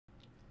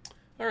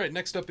All right,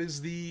 next up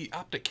is the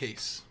Optic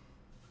case.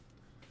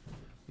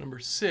 Number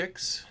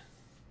 6,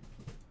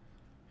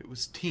 it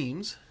was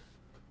teams.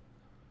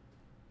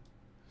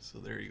 So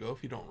there you go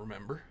if you don't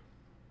remember.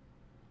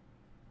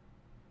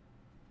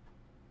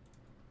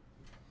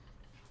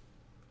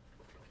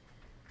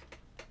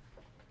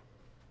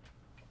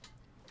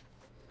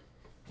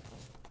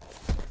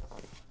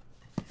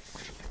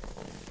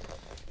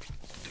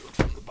 Do it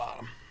from the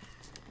bottom.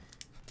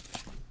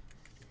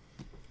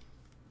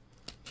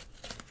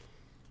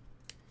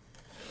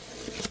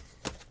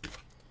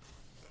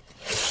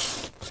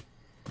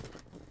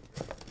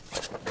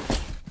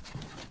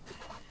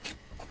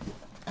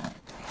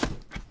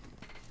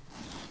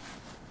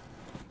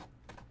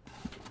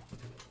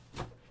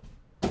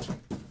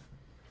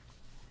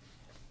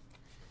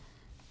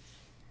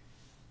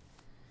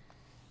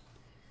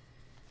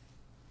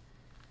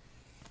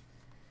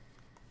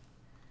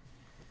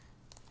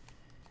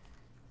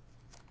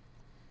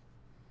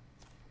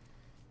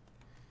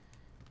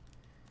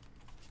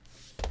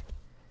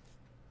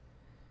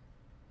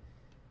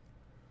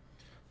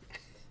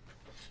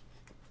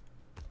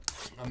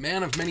 A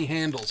man of many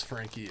handles,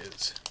 Frankie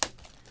is.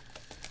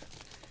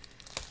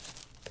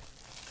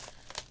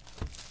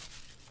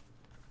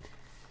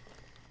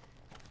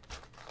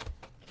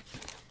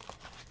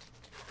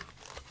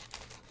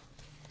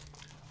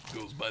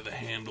 Goes by the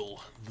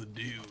handle, the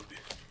dude.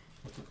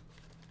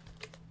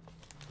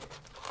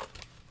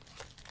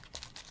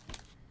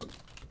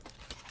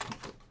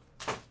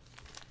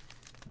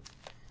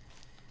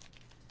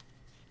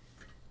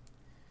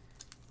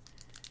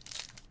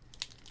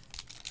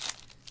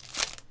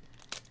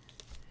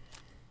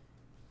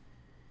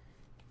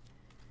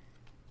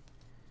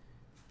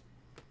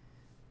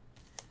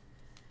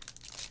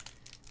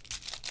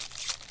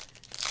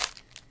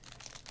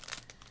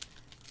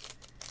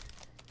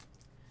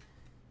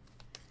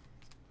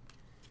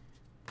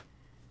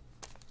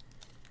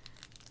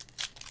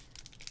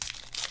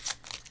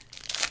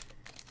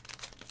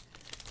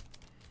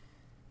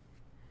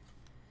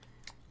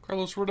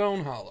 Carlos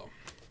Rodon hollow.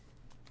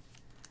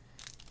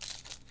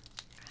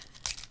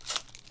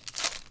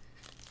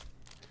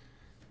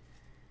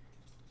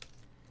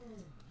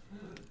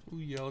 Ooh,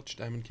 Yelich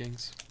Diamond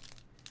Kings.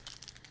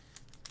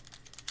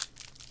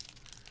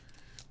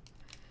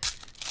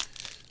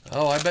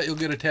 Oh, I bet you'll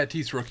get a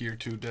Tatis rookie or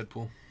two,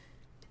 Deadpool.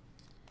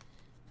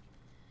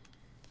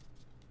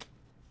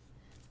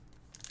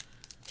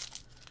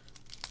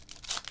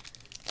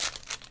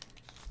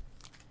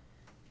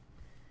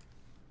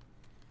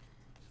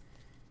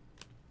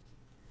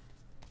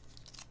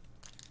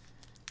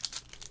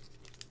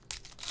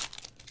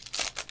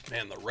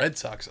 Man, the Red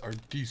Sox are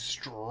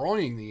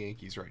destroying the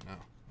Yankees right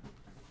now.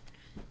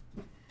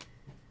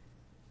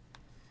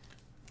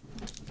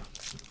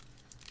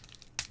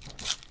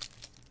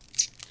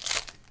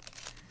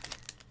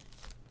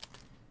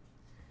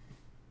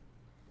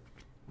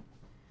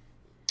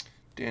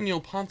 Daniel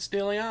Ponce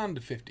de Leon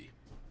to 50.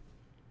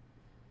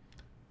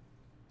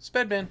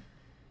 Spedman.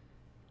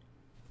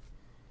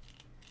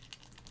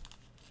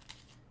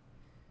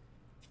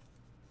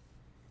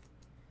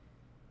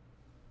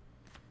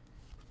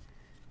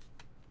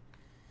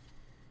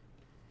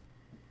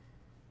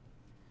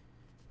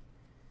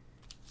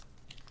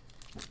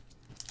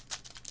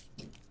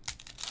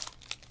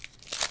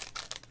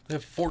 They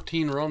have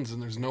 14 runs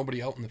and there's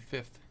nobody out in the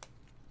 5th.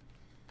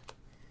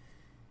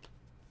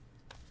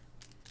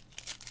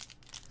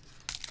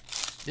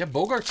 Yeah,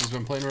 Bogarts has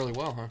been playing really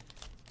well, huh?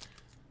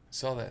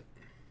 Saw that.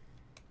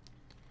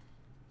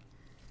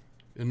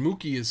 And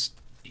Mookie is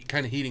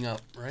kind of heating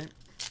up, right?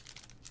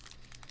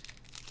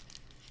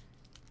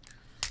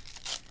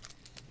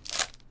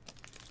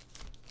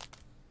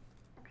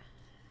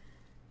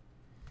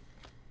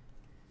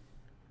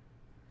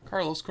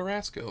 Carlos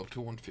Carrasco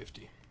to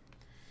 150.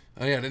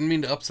 Oh yeah, I didn't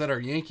mean to upset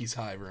our Yankees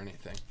hive or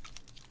anything.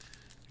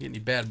 Get any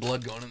bad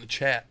blood going in the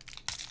chat.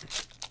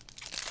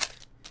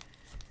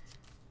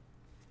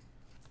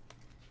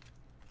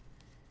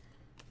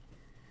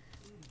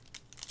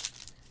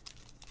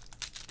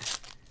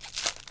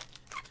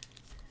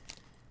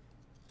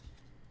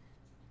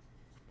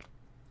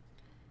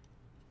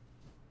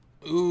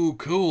 Ooh,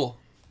 cool.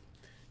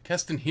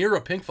 Keston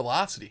Hiura, Pink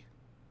Velocity.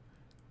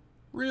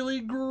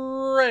 Really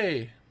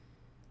gray.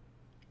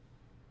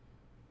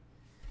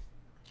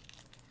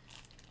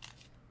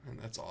 And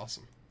that's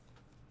awesome.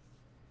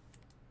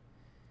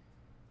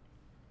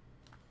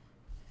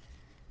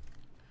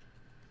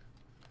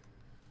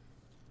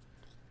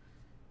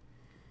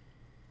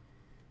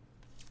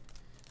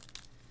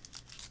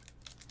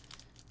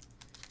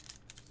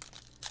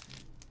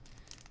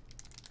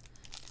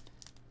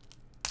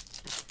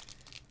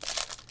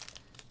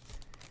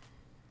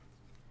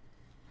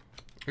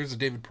 Here's a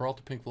David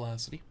Peralta Pink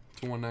Velocity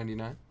to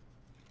 199.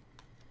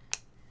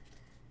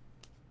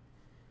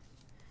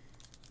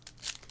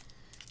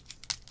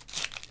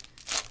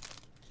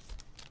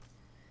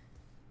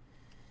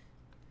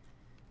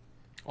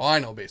 Oh, I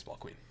know Baseball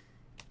Queen.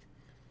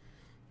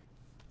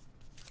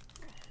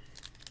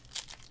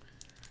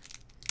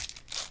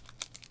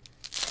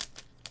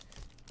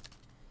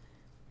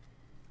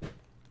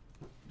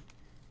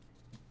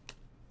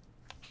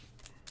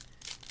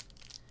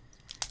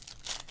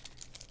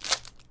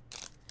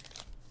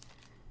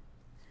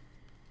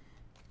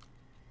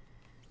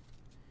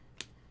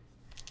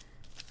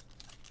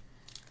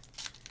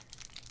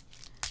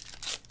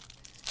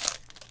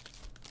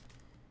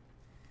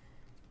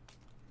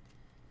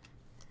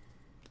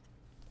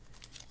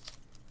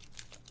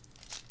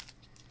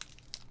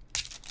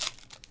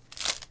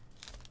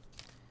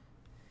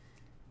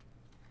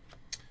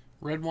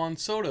 Red Juan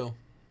Soto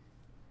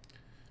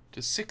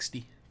to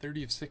 60.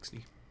 30 of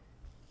 60.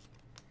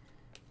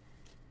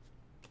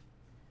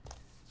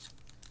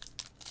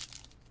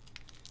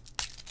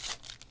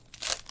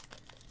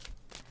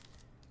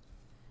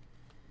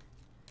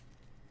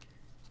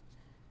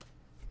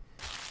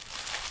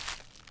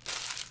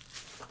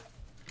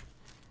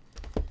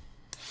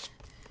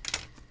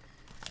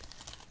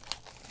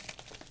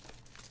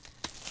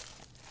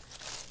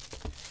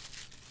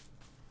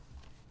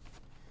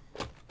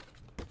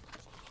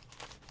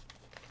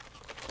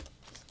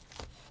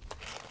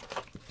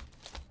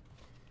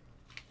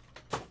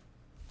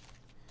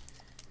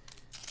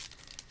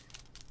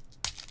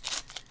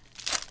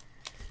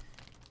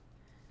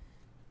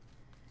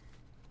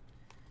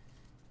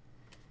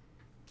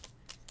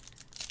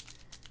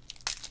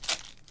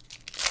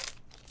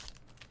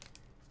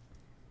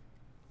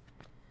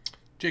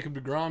 Jacob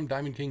deGrom,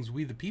 Diamond Kings,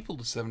 We the People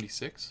to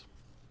 76.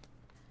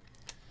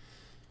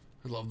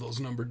 I love those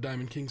numbered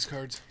Diamond Kings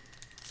cards.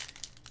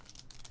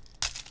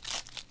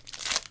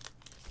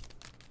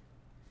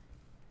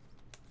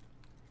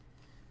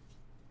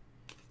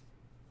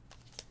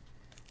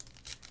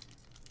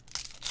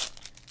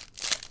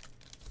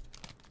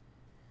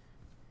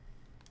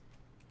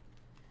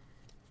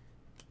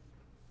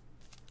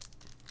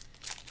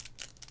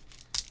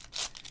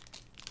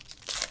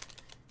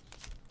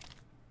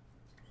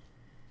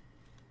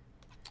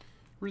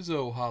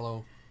 Rizzo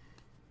Hollow.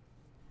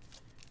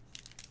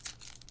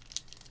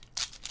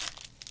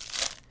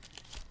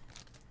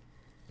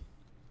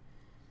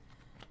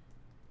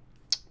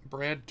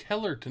 Brad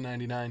Keller to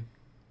 99.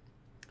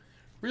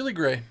 Really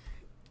gray.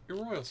 Your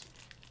Royals.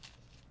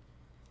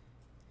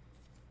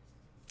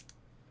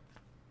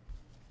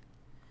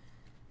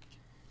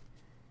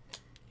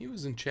 He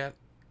was in chat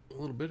a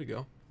little bit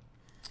ago.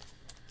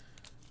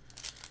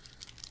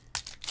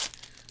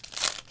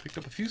 Picked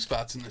up a few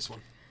spots in this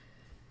one.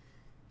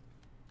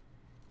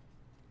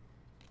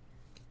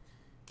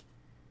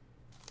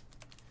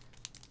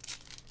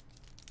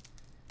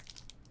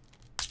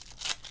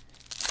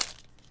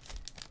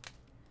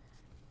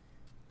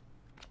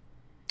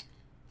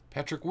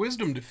 Patrick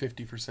Wisdom to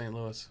 50 for St.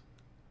 Louis.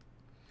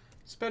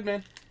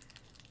 Spedman.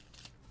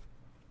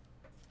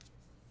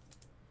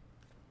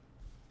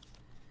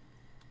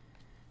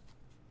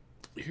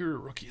 Here, a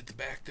rookie at the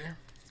back there.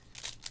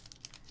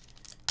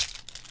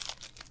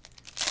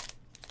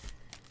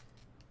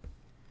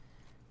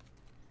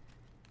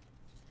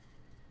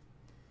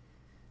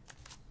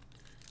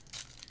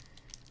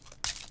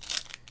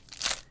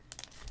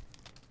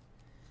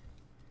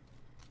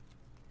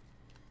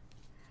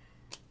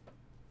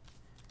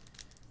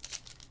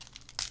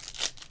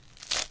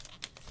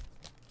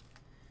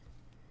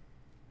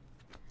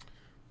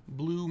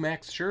 Blue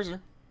Max Scherzer,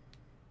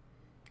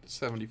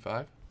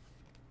 75.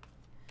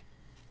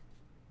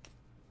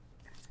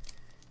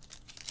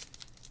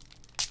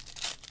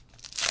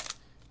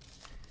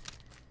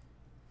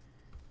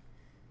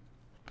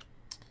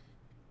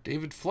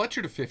 David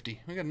Fletcher to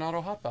 50. We got an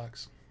auto hot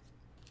box.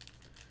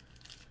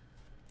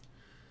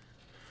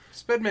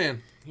 Spedman,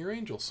 your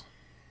Angels.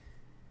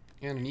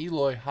 And an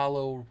Eloy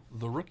Hollow,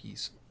 the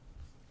Rookies.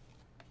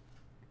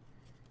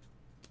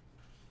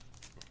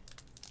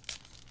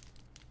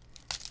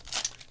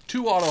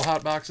 Two auto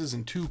hot boxes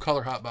and two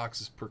color hot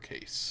boxes per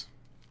case.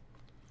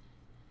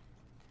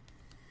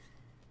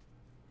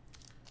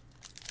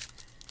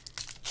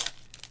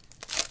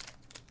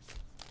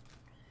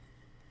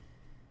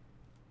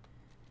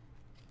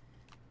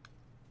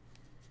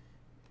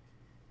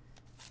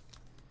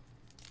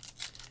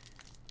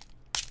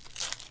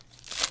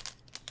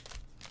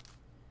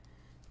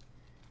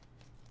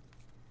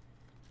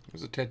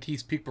 There's a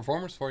Tatis Peak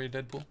Performance for you,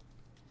 Deadpool.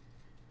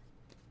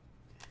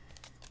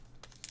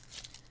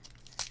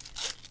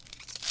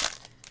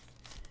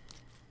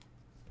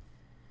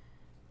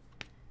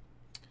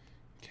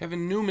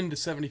 Kevin Newman to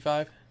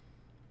 75.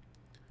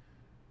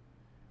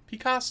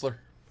 Pete Hostler.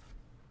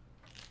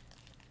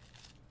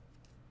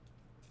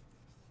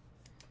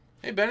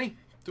 Hey, Benny.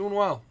 Doing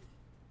well.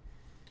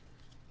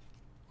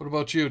 What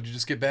about you? Did you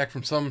just get back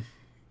from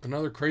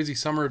another crazy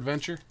summer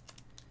adventure?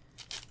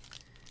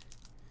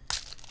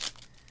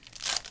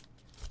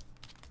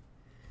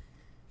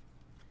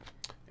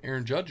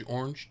 Aaron Judge,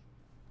 orange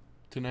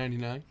to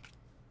 99.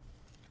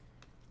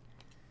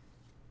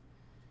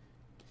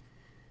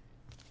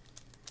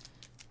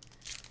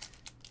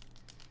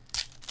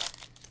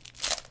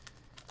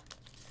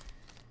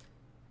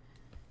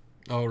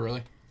 Oh,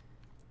 really?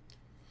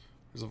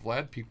 There's a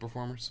Vlad Peak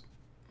Performers.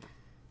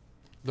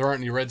 There aren't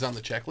any reds on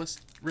the checklist,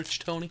 Rich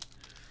Tony.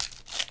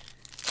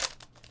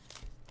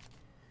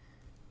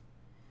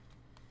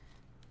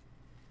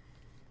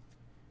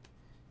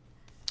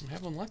 I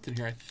have one left in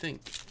here, I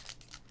think.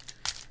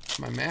 If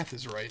my math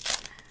is right.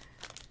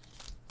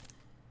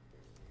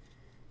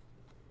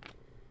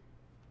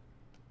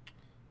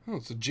 Oh,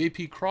 it's a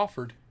J.P.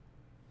 Crawford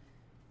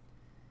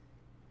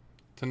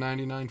to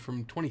 99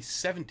 from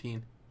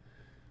 2017.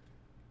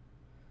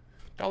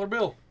 Dollar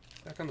bill.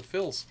 Back on the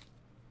Phils.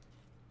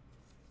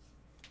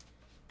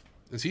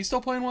 Is he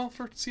still playing well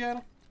for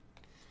Seattle?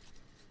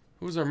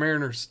 Who was our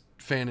Mariners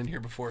fan in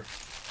here before?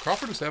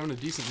 Crawford was having a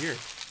decent year.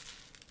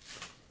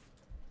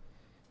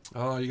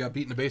 Oh, you got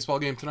beat in a baseball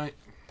game tonight?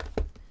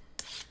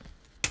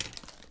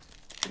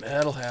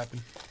 That'll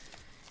happen.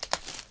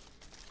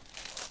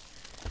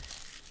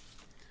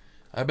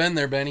 I've been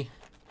there, Benny.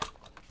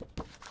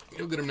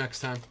 You'll get him next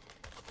time.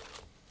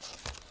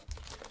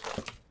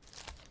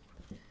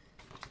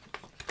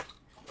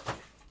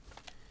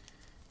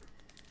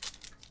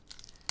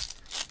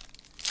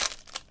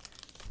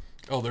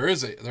 Oh, there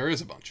is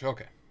a bunch.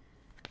 Okay.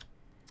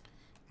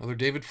 Another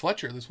David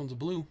Fletcher. This one's a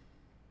blue.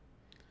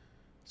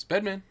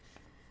 Spedman.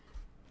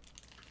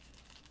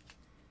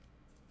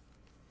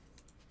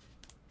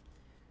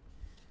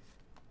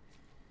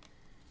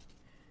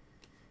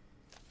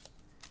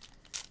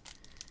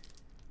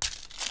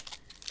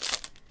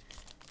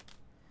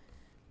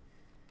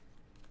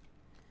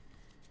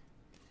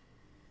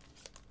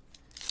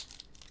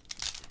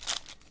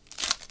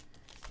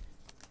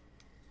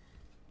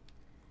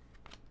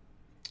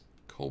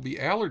 Colby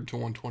Allard to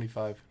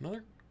 125.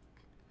 Another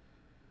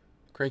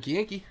Cranky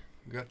Yankee.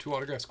 We got 2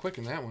 autographs quick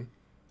in that one.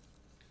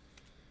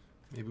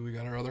 Maybe we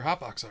got our other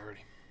hot box already.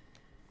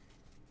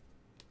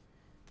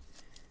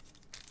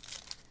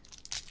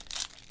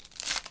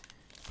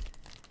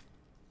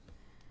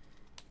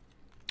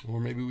 Or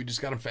maybe we just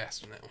got him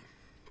fast in that one.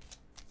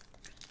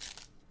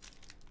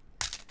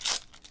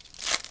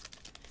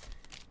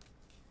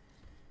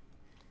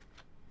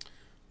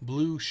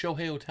 Blue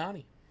Shohei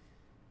Ohtani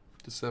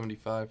to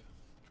 75.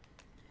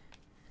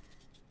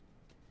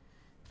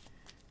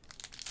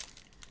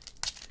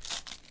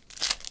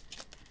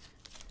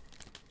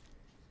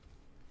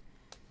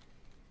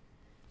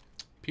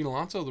 Pete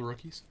Alonso, the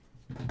rookies.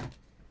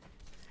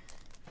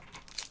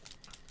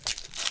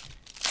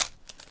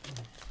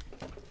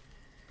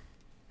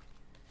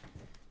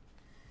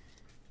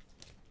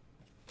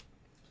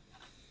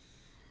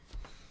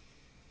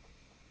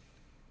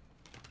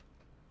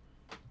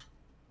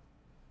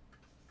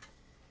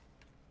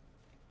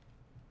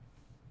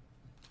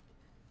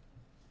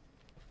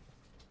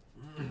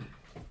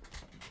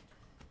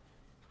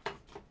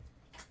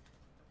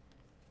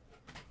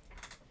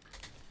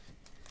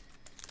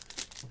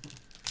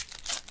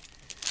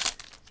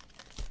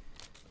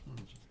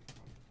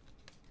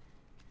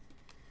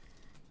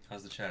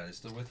 How's the chat? Are they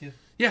still with you?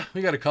 Yeah,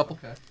 we got a couple.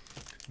 Okay.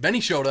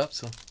 Benny showed up,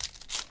 so.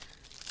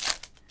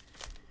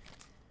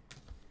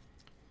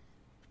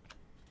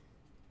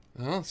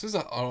 Well, this is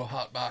a auto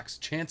hot box.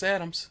 Chance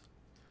Adams.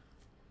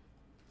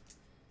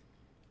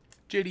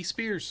 JD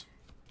Spears.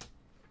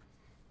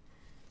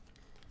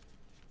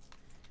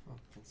 Oh,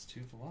 that's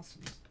 2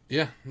 velocities.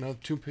 Yeah, no,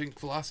 2 pink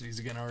velocities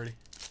again already.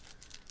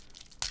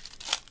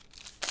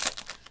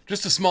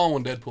 Just a small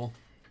one, Deadpool.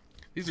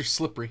 These are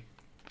slippery.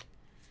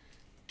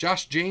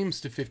 Josh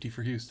James to 50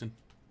 for Houston.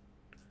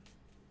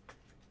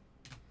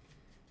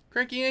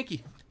 Cranky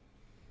Yankee.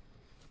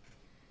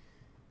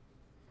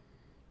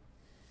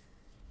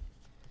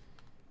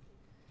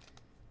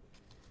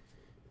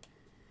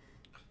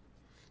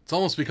 It's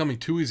almost becoming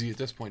too easy at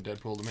this point,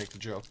 Deadpool, to make the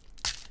joke.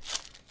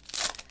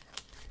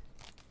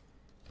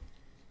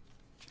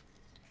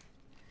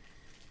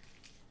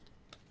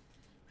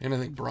 And I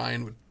think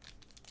Brian would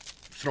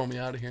throw me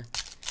out of here.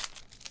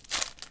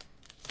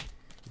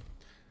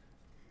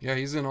 Yeah,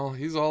 he's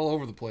all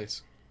over the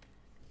place.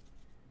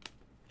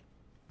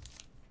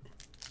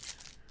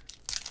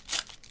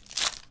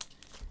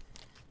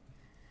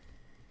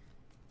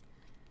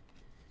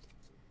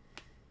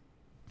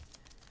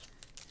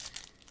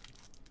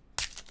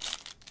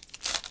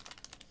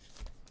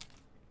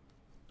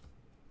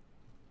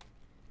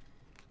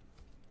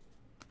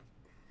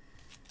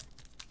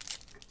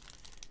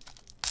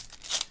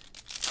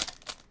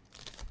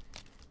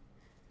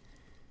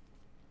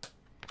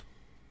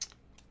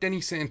 Denny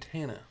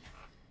Santana.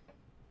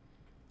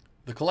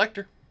 The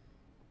Collector.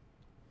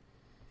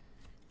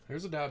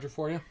 There's a Dodger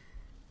for you.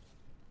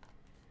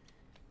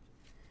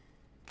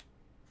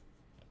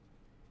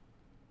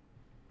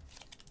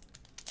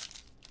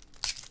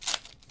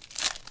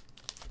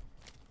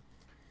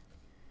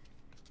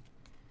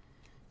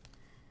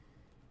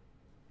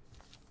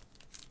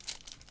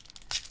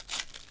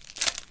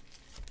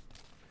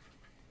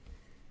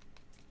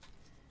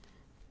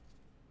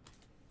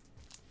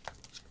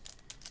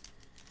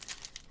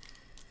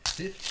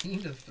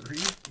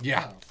 $15-3.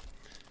 Yeah. Wow.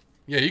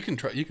 Yeah, you can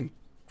try. You can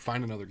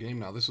find another game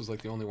now. This was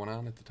like the only one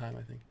on at the time,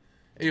 I think.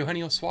 Hey,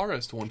 Eugenio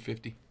Suarez to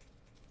 150.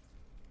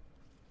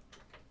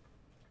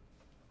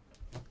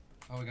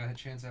 Oh, we got a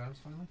Chance Adams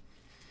finally?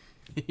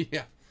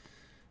 Yeah.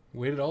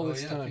 Waited all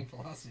this time. Pink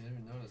velocity. I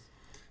didn't even notice.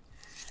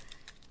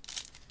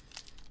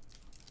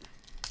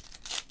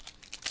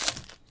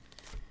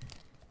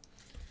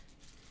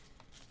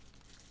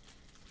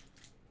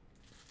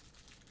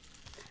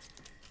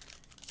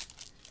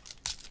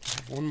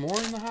 One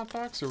more in the hot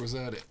box, or was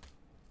that it?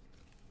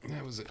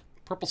 That was it.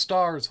 Purple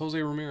Stars,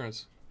 Jose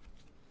Ramirez.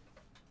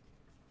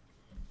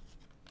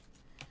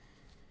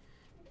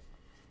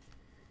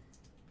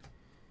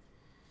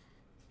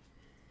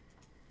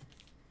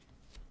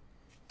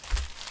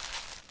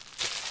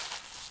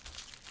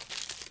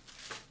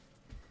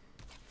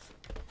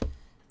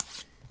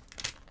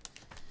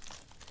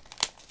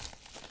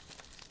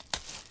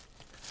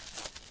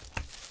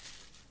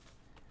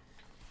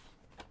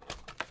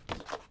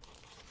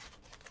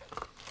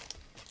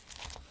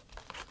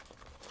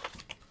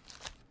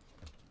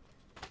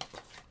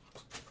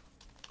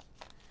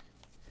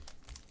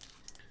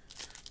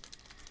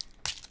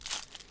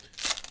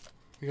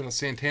 We got a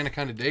Santana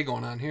kind of day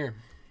going on here.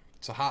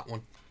 It's a hot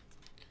one.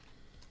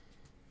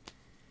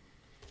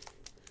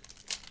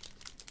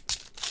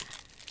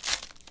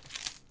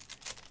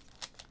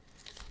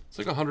 It's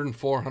like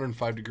 104,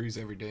 105 degrees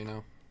every day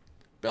now.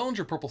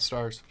 Bellinger Purple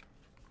Stars.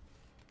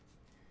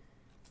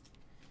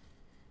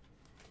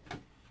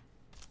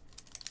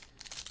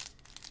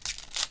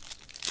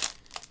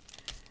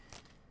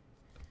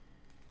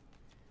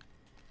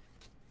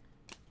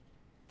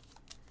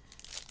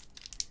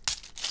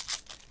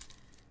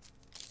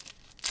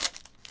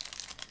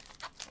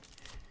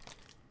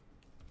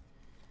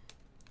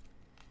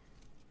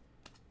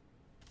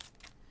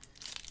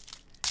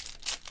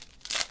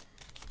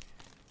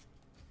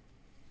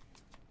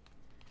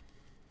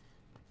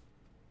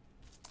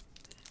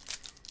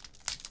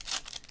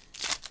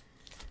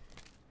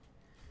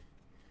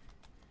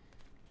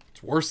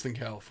 Worse than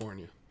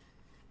California.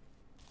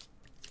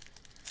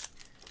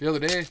 The other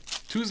day,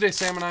 Tuesday,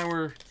 Sam and I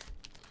were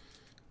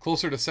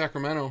closer to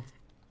Sacramento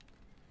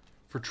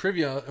for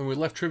trivia, and we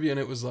left trivia and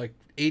it was like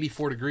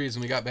 84 degrees,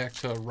 and we got back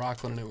to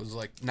Rockland and it was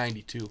like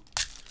 92.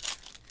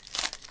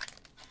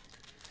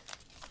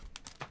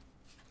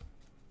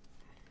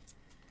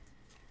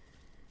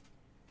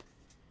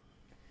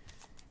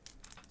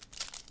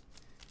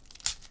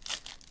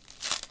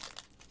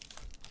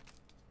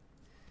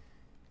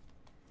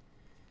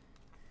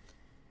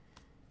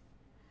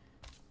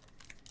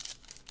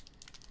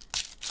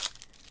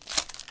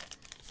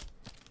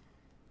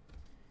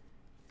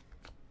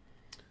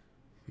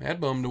 Mad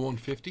Bum to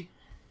 150.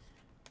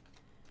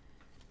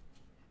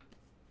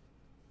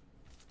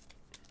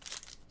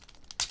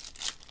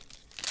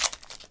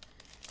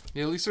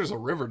 Yeah, at least there's a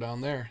river down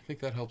there. I think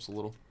that helps a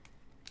little.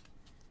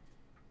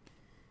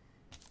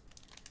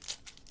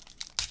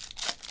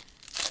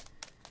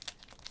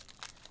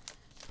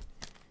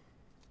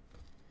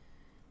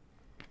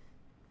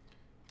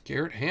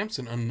 Garrett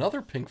Hampson,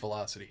 another pink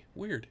velocity.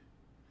 Weird.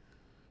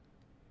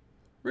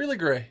 Really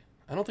gray.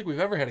 I don't think we've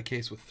ever had a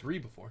case with 3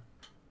 before.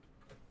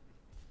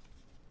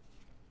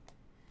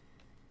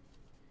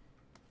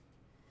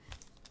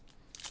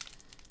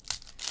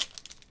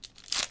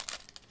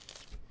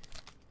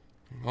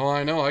 Oh,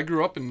 I know. I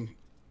grew up in,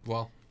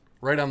 well,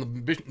 right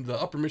on the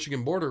upper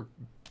Michigan border,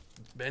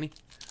 Benny.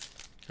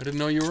 I didn't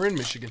know you were in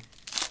Michigan.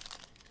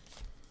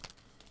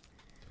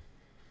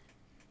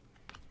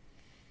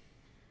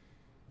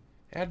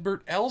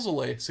 Adbert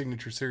Alzolay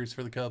signature series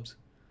for the Cubs.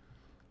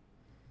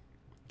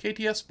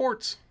 KTS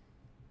Sports.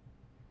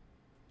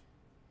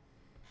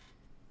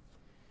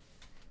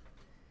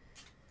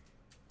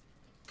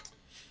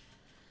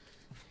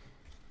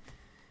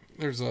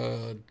 There's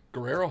a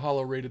Guerrero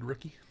Hollow rated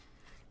rookie.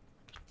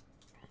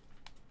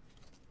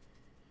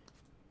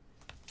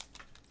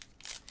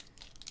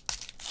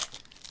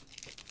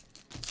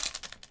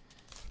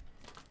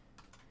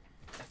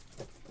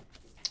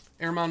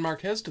 Airman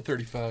Marquez to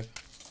 35.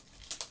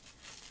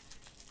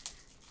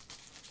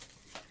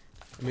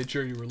 I made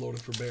sure you were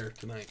loaded for bear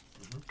tonight.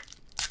 Mm-hmm.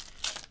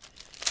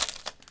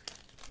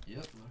 Yep,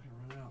 not gonna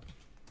run out.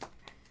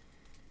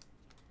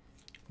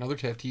 Another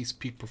Tatis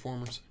peak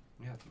performers.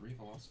 Yeah, 3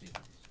 velocity.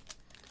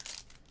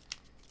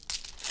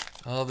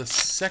 The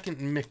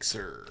second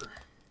mixer.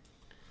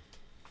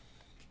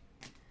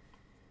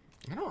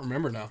 I don't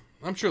remember now.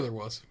 I'm sure there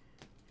was.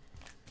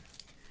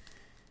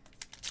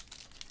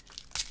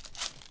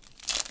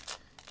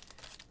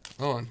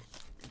 Oh, and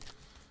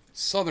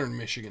Southern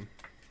Michigan.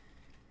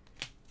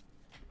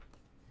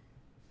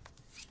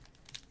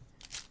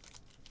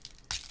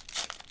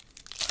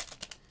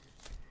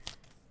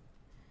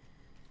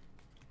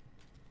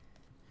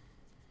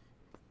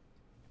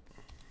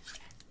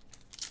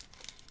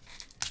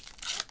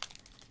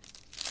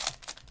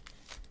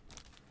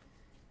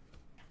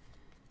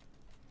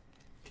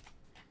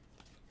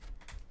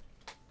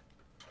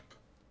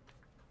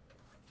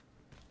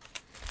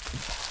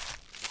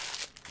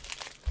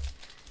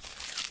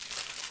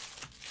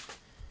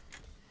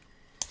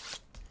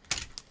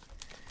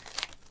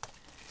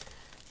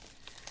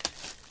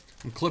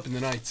 I'm clipping the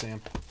night, Sam.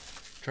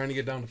 Trying to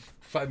get down to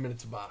 5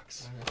 minutes a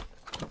box.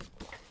 Okay.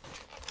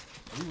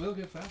 You will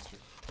get faster.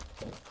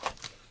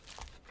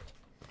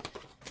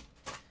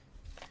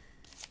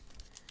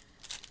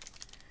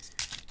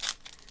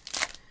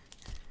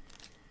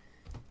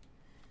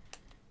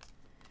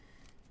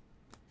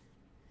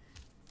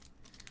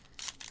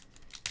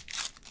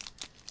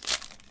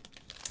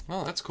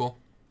 Oh, that's cool.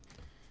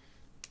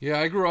 Yeah,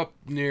 I grew up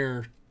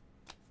near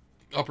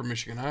Upper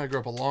Michigan. I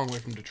grew up a long way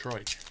from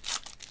Detroit.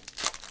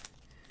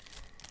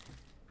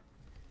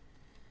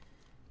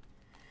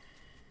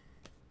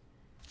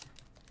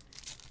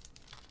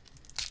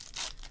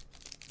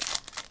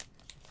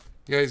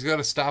 Yeah, he's got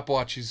a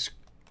stopwatch. He's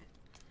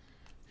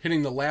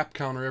hitting the lap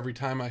counter every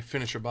time I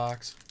finish a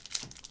box.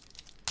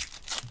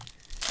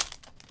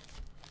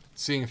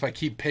 Seeing if I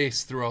keep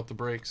pace throughout the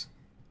breaks.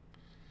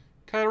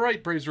 Kyle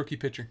Wright, Braves rookie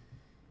pitcher.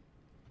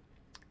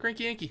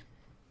 Cranky Yankee.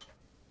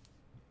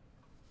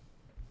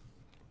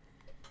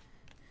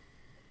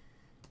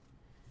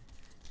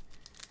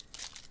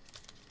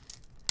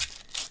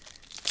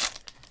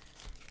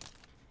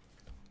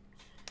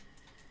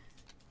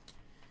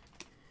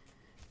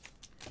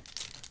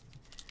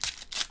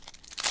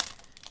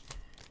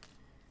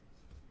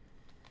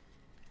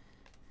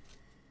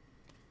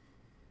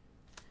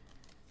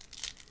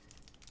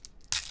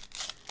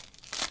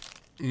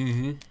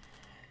 Mm-hmm.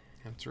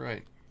 That's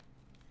right.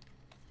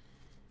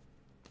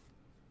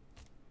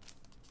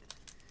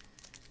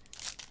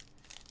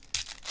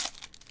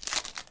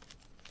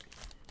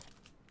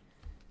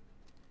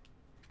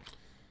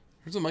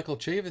 Here's a Michael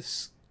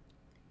Chavis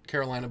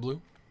Carolina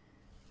blue.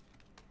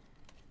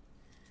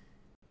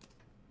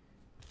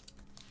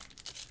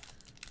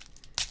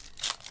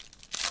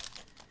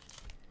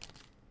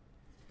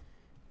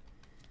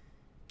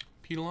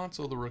 Pete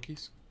Alonso, the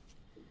rookies.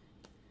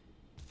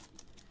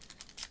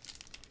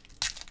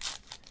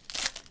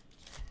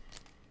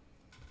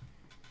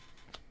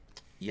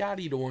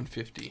 Yachty to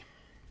 150.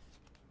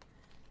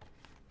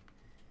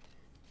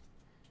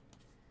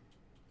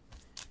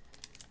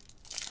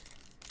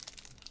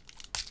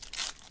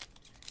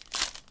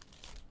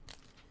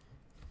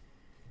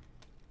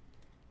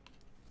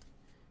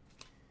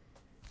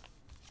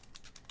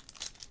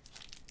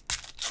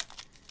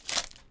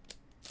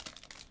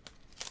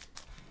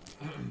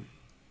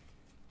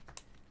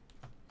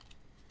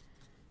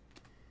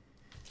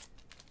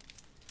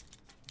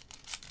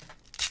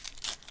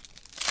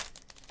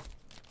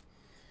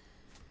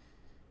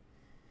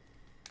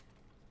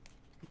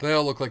 They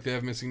all look like they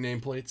have missing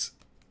nameplates.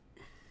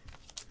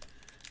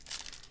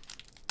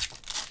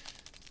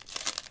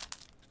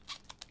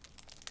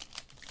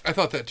 I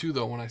thought that too,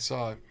 though, when I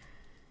saw it.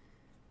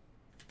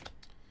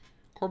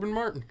 Corbin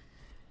Martin.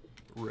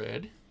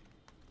 Red.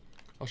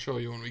 I'll show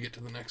you when we get to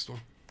the next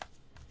one.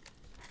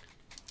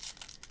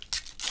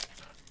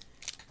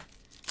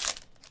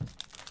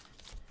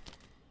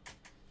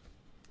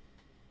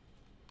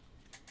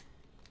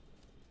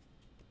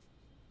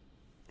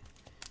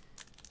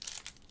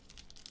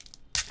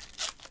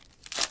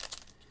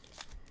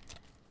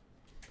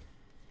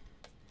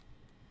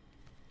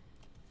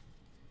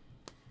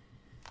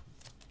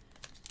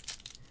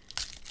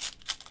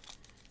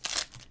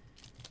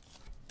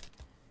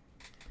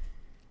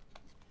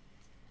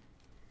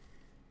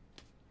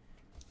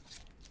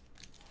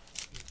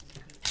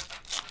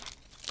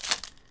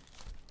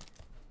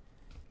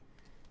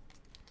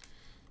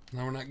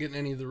 Now we're not getting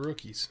any of the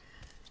rookies.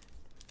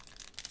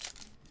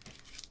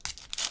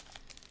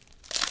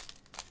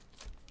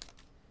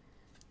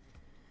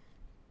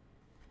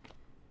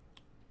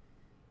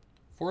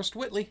 Forrest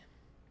Whitley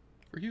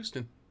for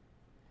Houston.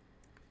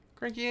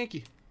 Cranky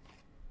Yankee.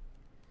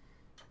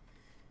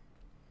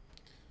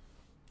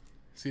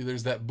 See,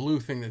 there's that blue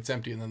thing that's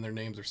empty and then their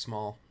names are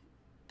small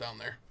down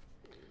there.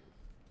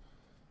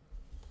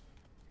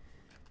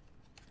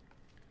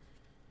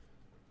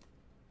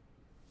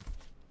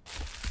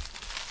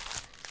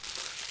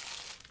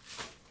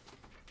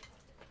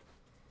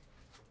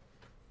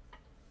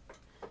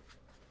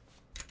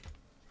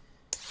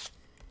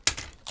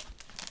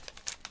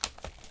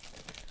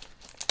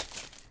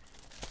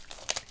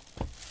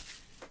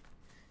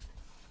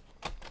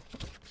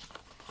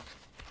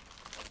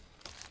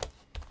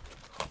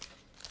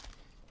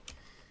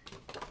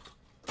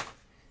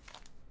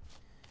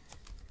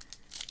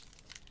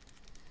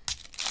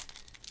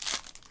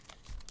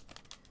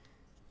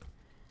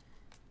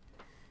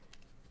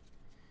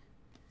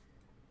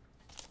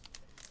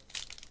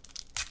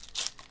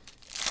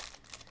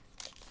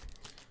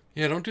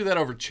 Yeah, don't do that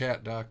over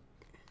chat, Doc.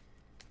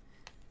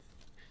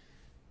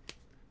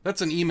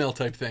 That's an email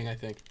type thing, I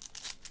think.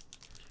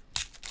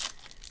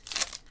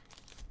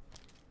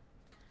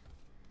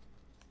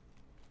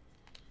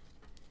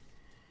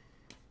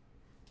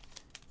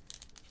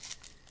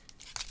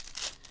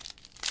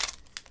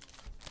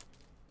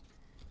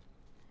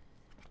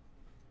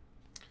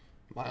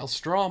 Miles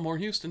Straw, more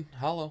Houston.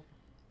 Hollow.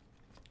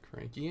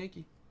 Cranky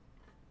Yankee.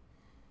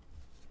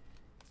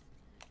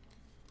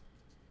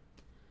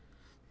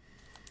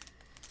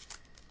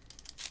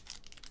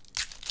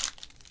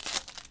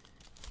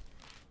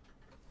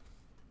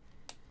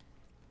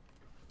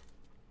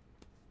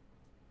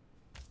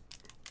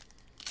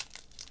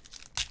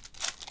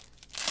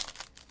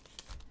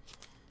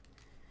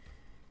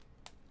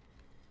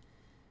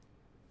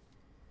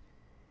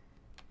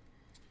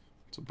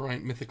 It's a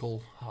Bryant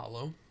Mythical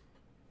Hollow.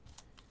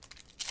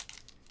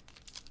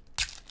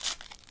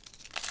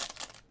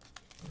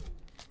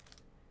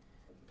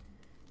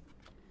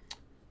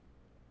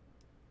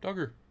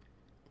 Duggar.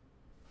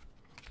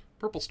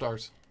 Purple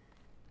Stars.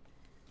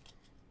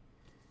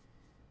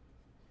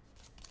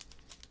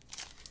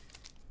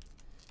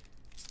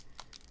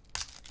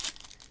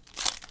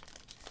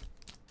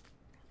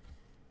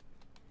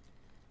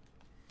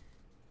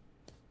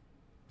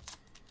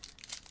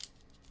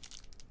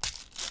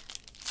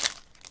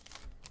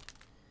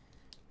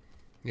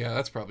 Yeah,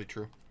 that's probably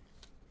true.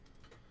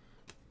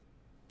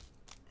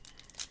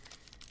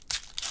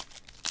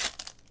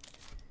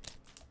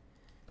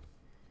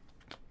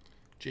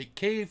 Jake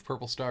Cave,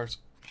 Purple Stars.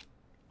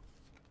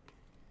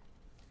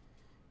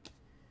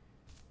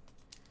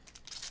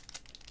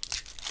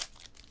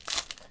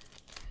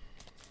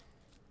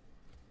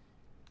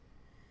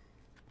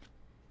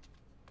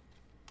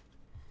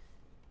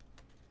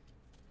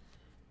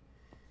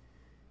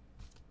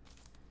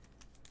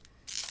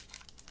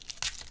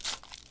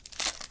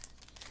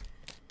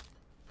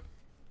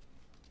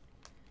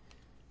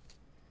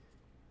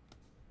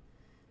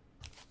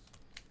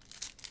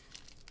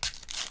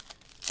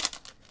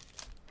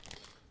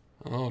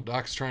 Oh,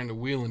 Doc's trying to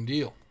wheel and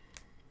deal.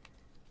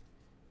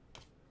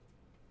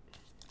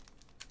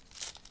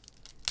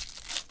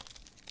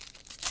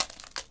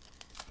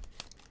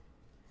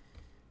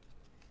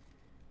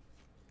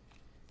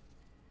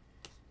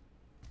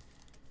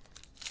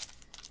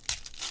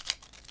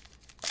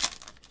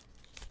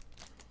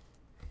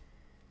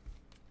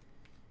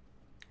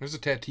 There's a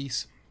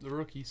Tatis, the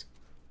rookies.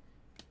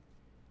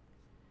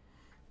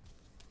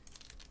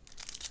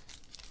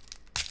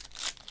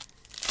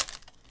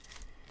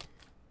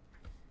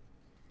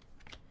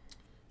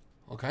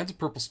 All kinds of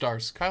purple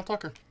stars. Kyle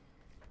Tucker.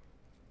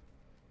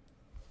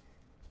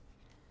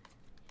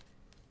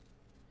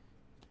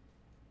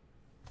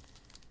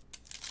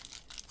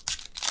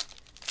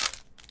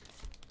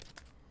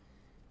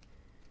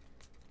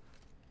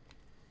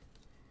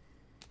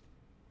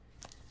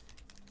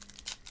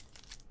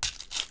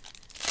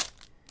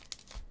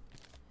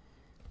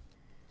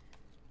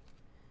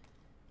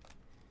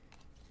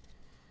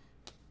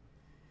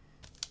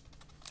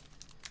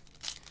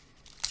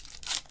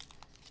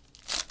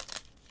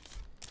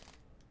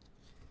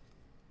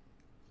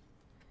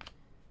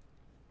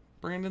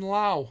 Brandon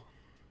Lau.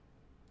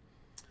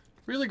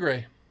 Really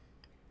gray.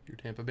 Your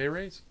Tampa Bay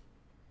Rays.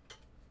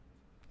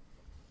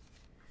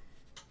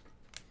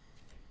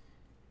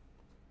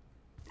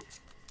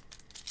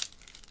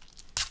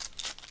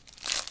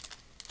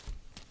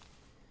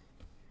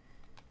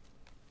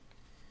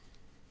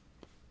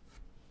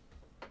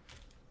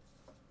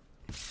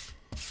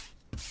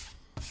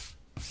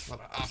 A lot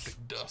of Optic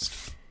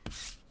dust.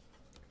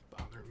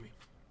 Bothering me.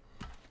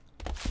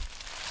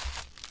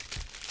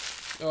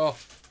 Oh.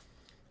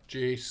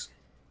 Jeez.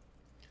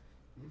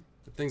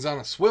 The thing's on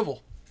a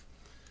swivel.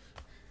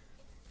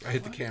 I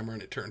hit the camera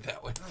and it turned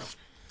that way. Oh,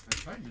 I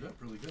tightened it up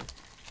really good.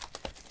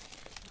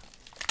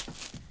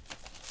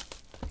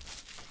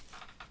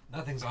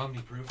 Nothing's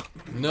Omni-proof.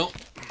 Nope.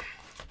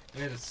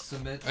 We had to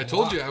submit. I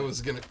told you I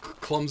was going to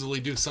clumsily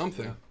do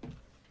something.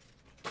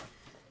 Yeah.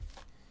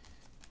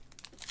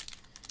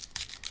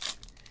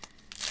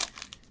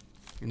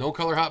 No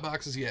color hot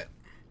boxes yet.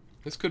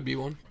 This could be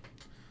one.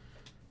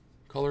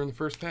 Color in the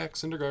first pack,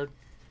 Syndergaard.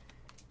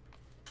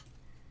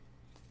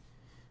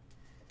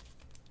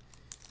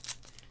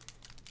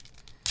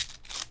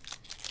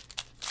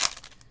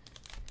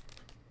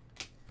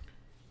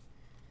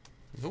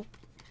 Nope.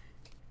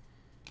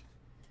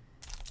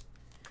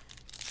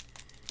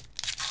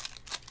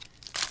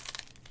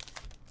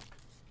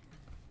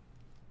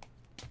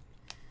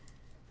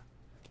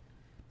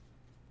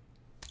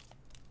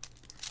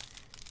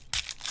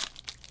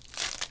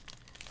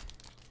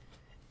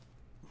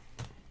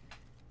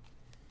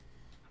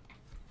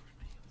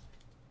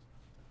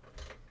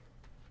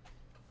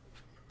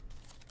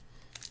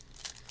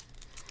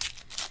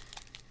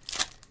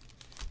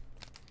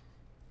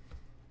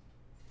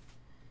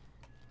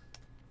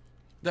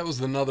 That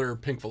was another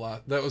Pink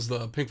Velocity. That was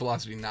the Pink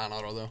Velocity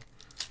non-auto, though.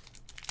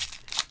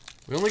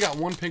 We only got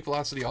one Pink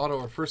Velocity auto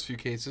our first few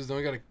cases. Then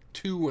we got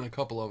two in a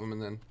couple of them,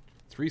 and then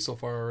 3 so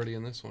far already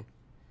in this one.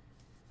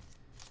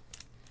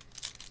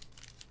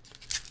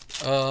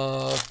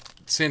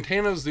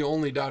 Santana's the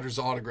only Dodgers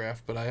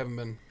autograph, but I haven't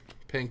been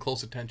paying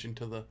close attention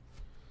to the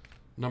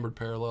numbered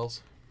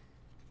parallels.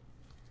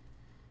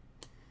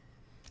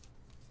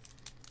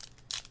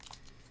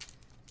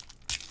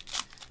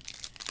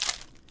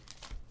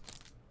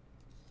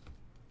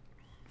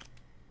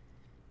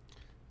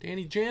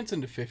 Danny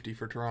Jansen to 50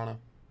 for Toronto.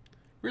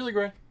 Really,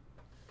 Gray?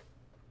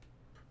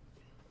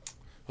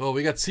 Oh,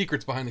 we got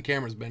secrets behind the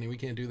cameras, Benny. We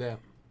can't do that.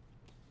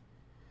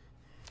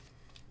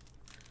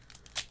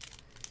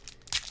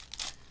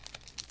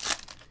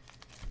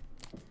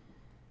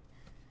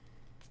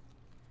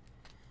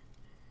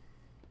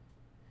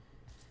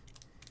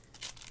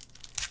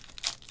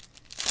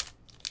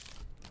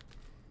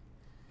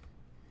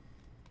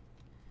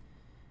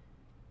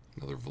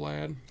 Another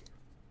Vlad.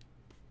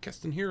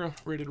 Keston Hira,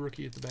 rated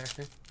rookie at the back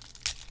there.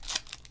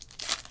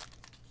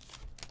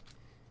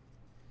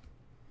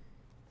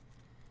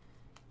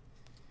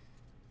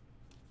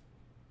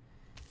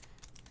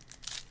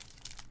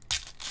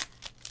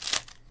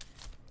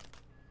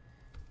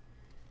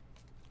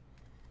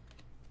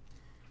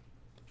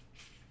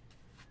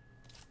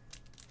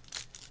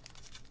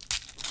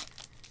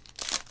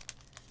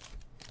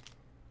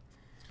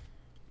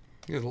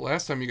 Yeah, the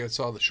last time you guys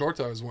saw the shorts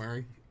I was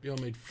wearing, y'all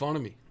made fun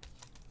of me.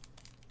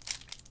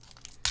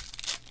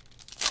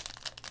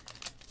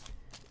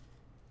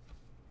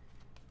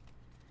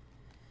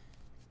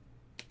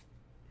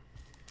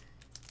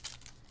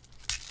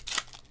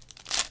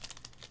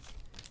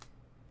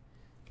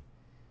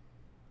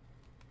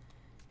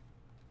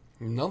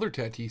 Another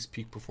Tatis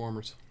peak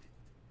performers.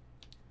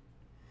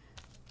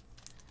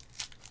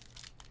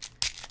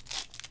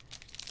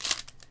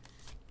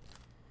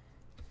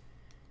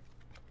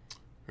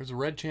 There's a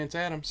red Chance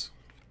Adams.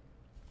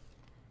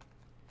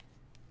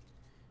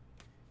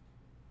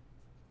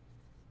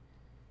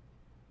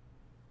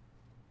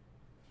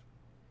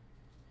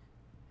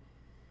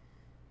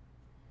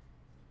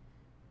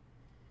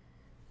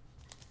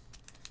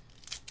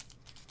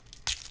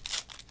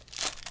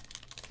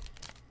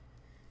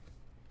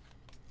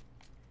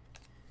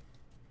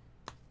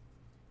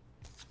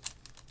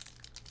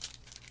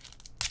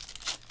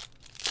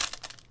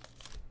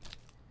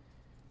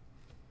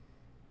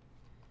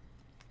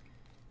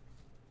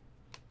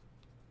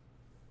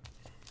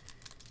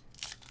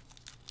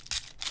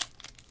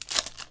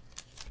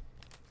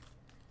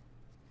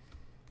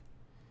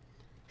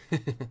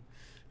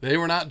 They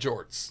were not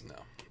jorts, no.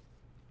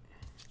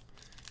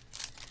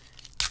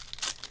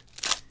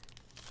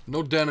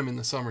 No denim in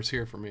the summers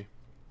here for me.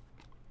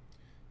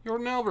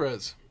 Jordan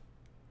Alvarez.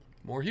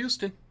 More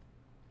Houston.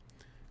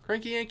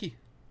 Cranky Yankee.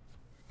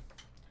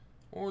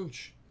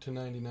 Orange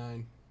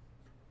 /99.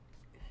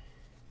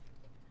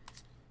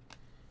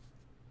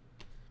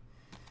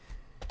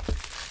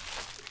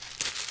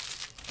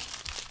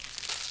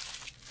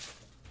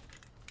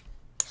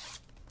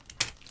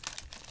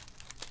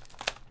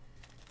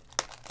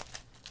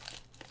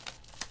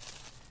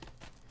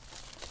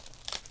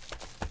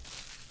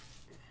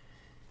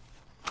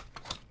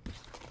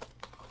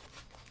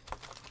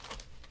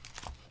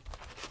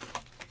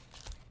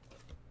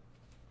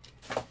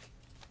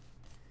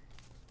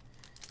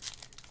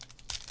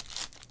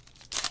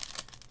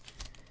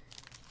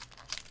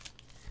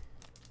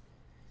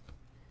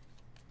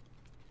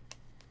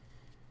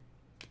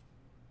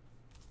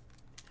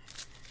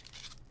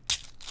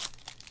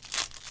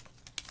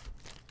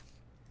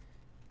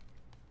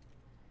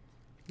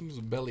 It was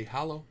a belly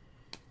hollow.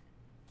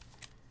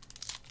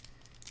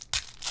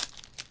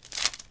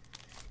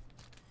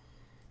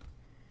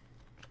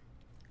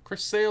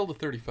 Chris Sale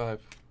 /35.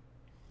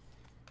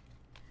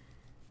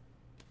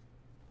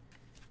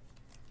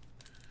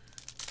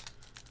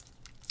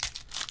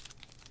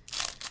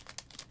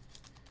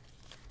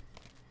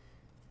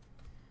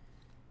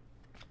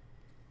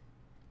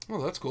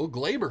 Oh, that's cool.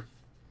 Glaber.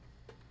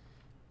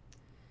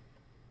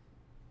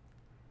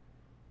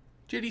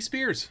 JD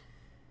Spears.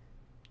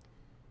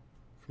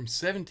 From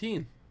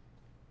 17.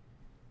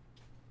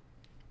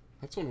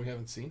 That's one we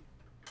haven't seen.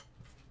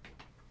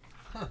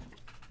 Huh.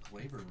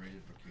 Glaber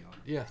rated rookie auto.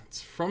 Yeah, it's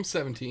from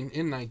 17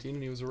 in 19,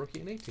 and he was a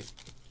rookie in 18.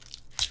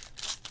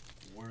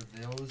 Were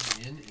those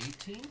in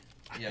 18?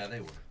 Yeah,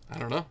 they were. I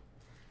don't know.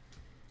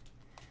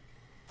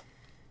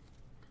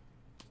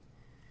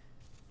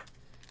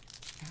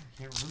 I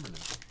can't remember now.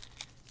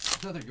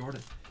 Another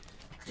Jordan.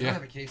 I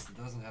have a case that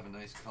doesn't have a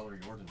nice color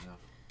Jordan now.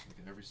 Look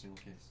at every single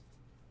case.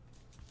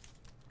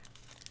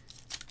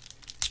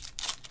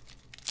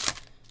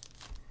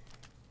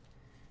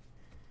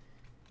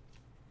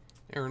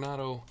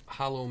 Arenado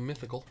Hollow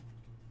Mythical.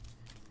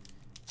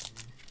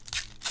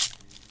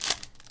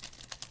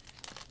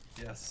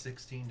 Yeah,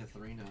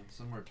 16-3 now.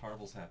 Somewhere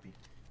Tarbell's happy.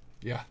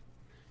 Yeah.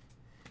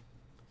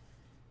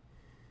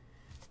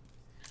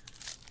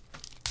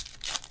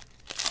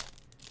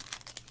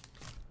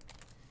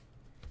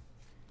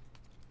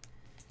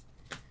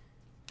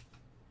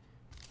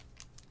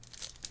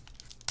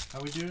 How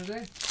we do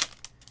today?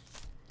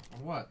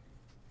 On what?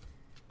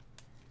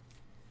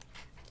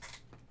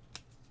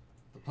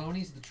 The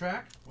ponies, the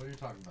track? What are you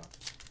talking about?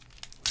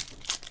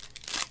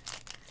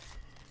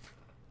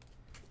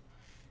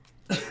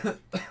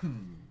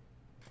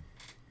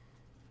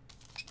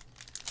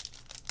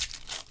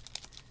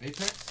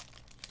 Apex?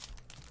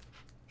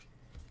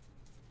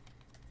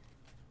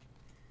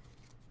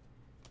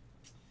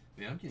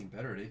 Man, I'm getting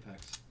better at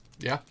Apex.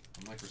 Yeah.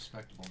 I'm like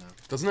respectable now.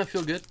 Doesn't that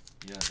feel good?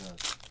 Yeah, it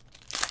does.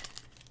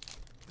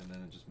 And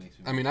then it just makes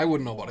me... I mean, I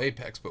wouldn't know about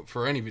Apex, but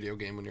for any video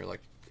game, when you're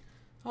like,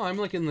 oh, I'm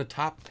like in the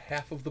top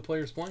half of the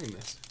players playing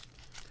this.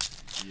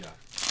 Yeah.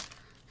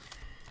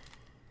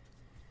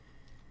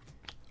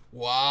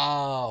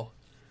 Wow.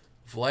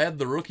 Vlad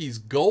the Rookie's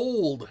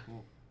gold.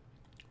 Cool.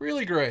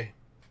 Really gray.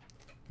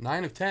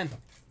 9 of 10.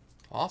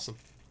 Awesome.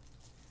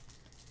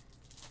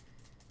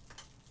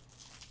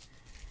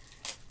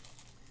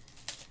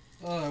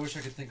 Oh, I wish I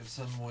could think of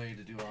some way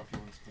to do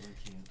opulence, but I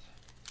can't.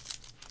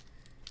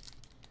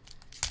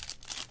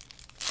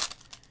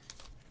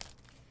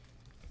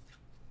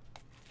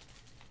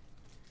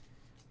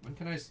 When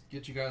can I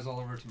get you guys all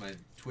over to my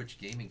Twitch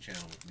gaming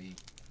channel with me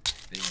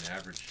being an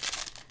average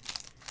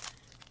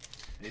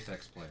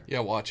Apex player? Yeah,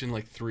 watch in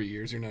like 3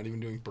 years. You're not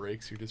even doing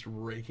breaks. You're just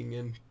raking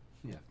in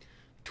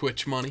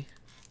Twitch money.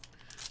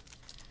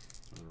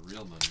 Where the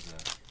real money's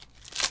at.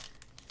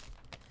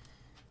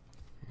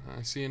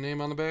 I see a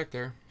name on the back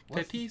there.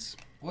 Tatis.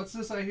 What's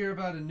this I hear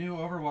about a new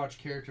Overwatch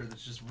character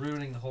that's just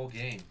ruining the whole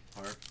game,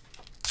 Art?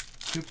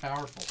 Too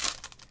powerful.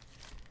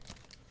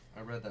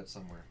 I read that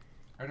somewhere.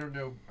 I don't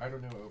know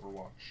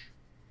Overwatch.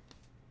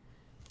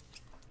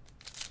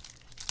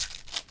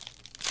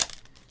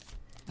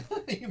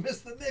 You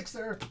missed the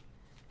mixer.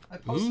 I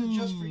posted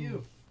just for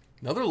you.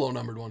 Another low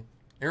numbered one.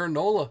 Aaron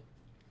Nola.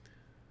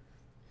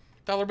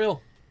 $1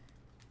 bill.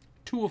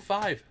 2 of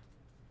 5.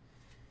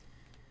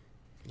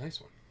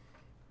 Nice one.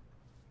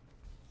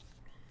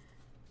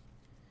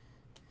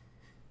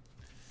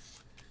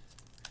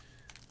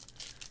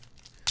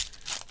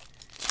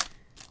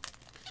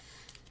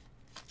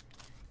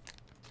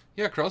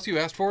 Yeah, Krause, you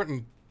asked for it,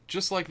 and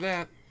just like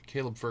that,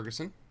 Caleb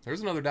Ferguson.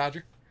 There's another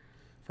Dodger.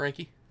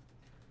 Frankie.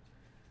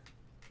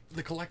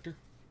 The collector.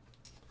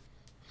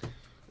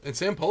 And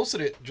Sam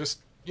posted it just,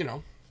 you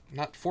know,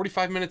 not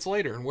 45 minutes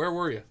later. And where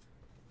were you?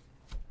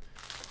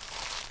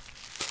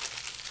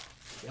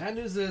 Bad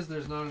news is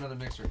there's not another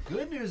mixer.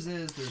 Good news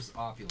is there's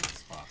opulence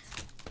spots.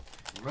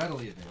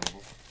 Readily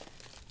available.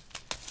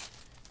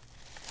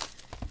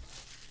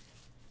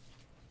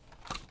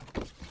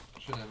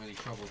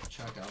 trouble with the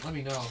checkout. Let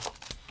me know.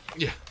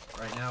 Yeah.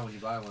 Right now, when you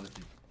buy one, if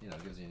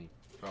it, gives you any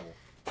trouble,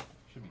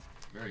 should be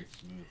very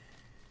smooth.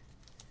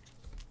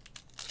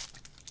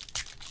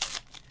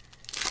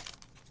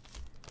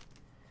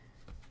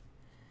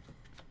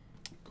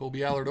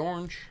 Colby Allard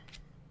Orange.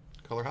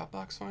 Color hot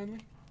box finally.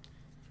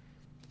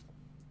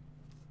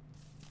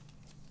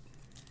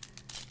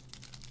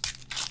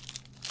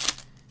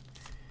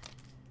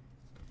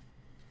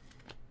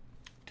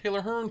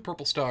 Taylor Hearn,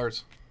 Purple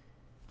Stars.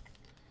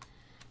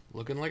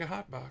 Looking like a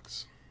hot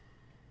box.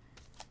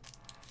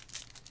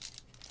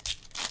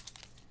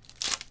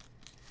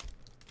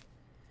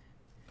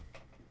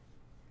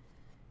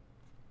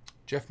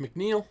 Jeff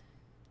McNeil.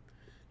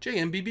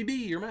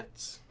 JMBBB, your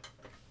Mets.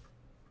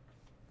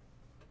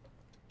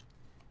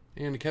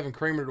 And a Kevin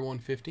Kramer to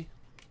 150.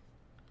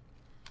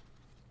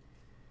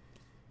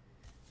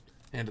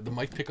 And did the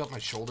mic pick up my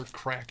shoulder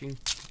cracking?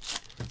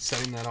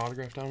 Setting that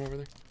autograph down over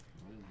there?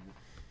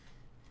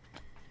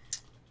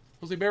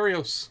 Jose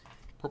Barrios,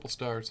 Purple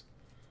Stars.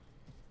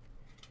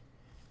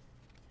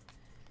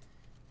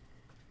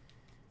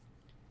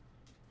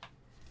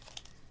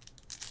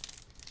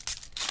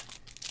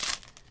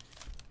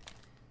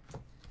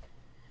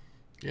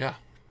 Yeah,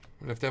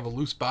 I'd have to have a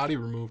loose body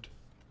removed.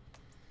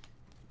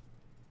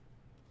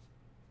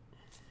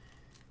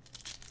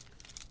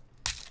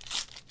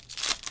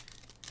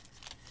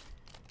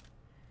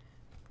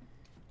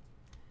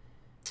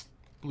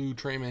 Blue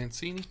Trey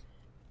Mancini.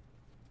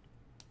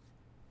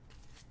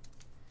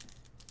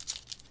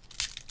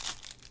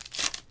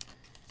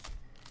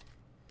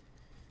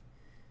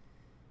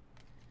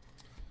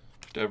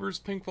 Devers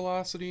Pink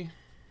Velocity.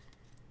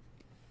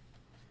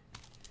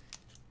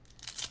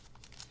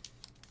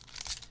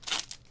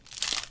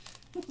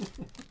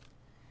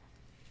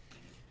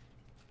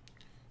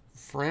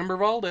 Framber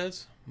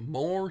Valdez.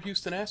 More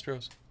Houston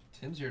Astros.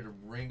 Tim's here to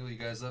wrangle you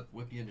guys up,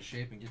 whip you into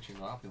shape, and get you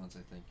in opulence,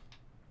 I think.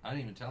 I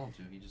didn't even tell him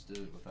to. He just did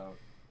it without.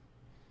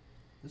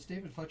 This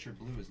David Fletcher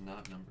blue is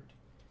not numbered.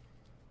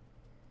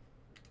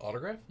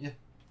 Autograph? Yeah.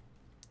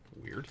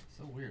 Weird.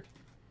 So weird.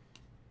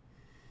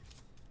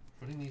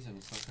 Putting these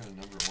in some kind of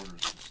number order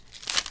is just...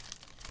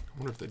 I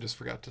wonder if they just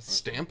forgot to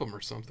stamp them or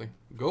something.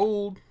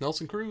 Gold.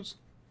 Nelson Cruz.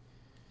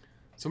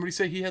 Somebody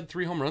say he had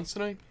 3 home runs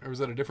tonight? Or was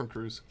that a different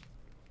Cruz?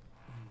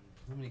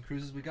 How many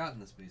cruises we got in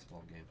this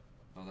baseball game?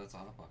 Oh, that's a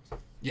hot box.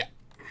 Yeah.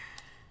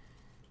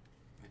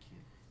 I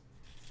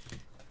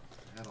can't.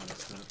 I had all this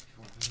stuff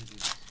before. How did I do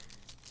this?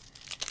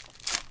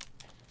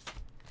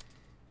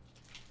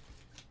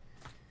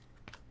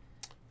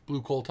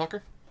 Blue Cole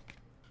Tucker.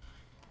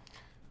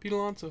 Pete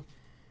Alonso.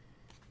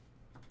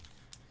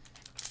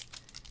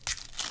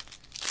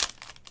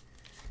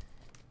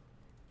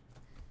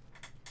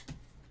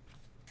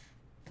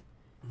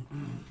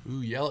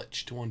 Ooh,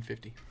 Yelich to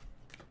 150.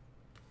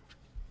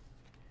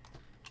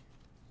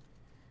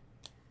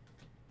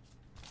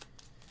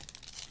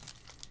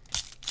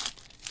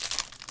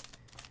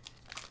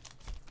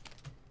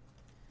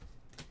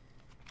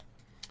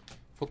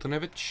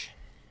 Fultonevich.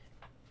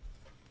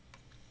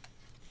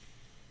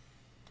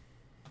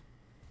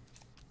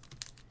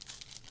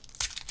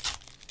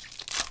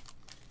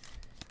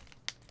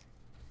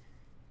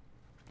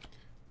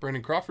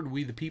 Brandon Crawford,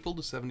 We the People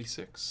to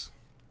 76.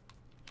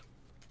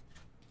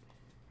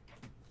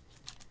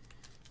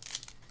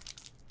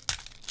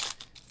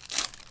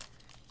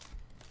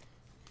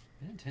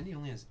 Benintendi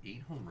only has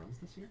 8 home runs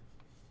this year?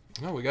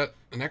 Oh, we got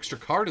an extra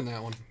card in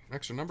that one.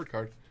 Extra numbered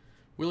card.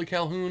 Willie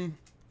Calhoun,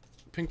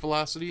 Pink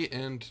Velocity,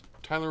 and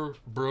Tyler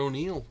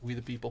Broneal, We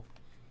the People.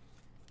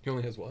 He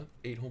only has what?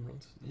 8 home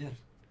runs? Yeah.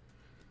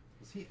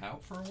 Was he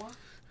out for a while?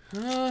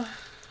 I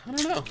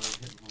don't know.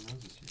 Hitting home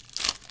runs this year.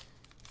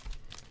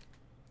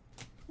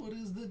 What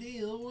is the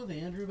deal with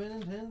Andrew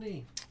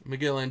Benintendi?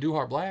 Miguel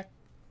Andujar Black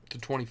to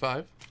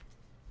 25.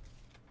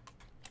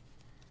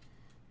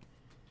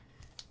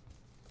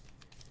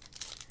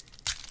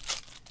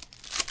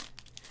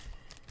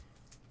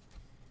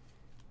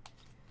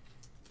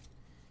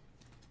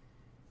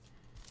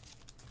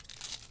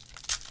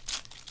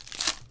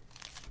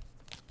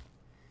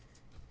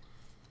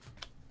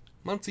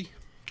 Muncie.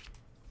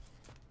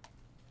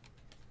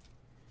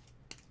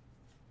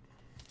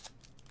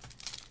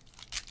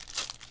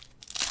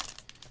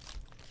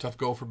 Tough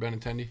go for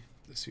Benintendi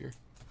this year.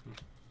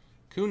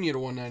 Cunha to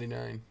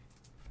 199.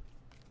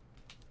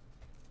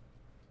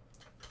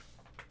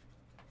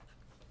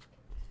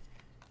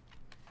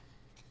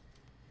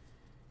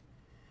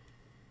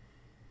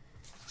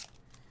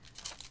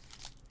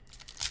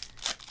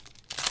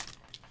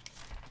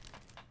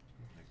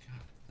 Oh my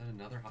god. Is that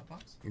another hot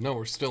box? No,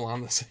 we're still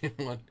on the same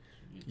one.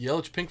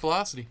 Yelich Pink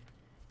Velocity.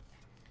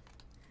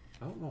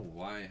 I don't know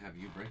why I have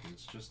you breaking.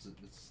 It's just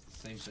it's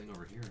the same thing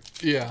over here.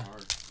 Yeah.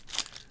 Hard.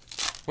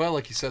 Well,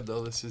 like you said,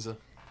 though, this is a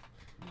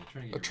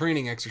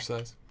training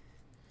exercise.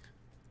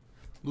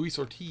 Luis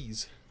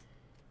Ortiz,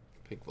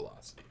 Pink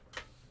Velocity.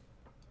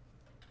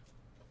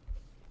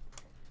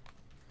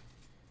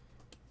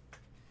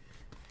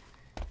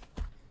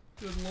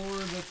 Good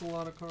lord, that's a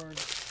lot of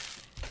cards.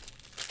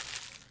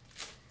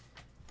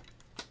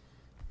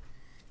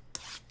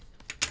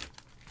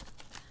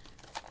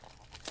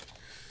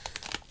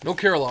 No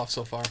Karloff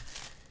so far.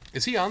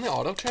 Is he on the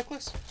auto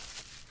checklist?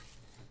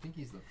 I think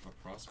he's a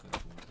prospect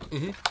one.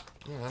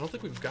 Mm-hmm. Well, I don't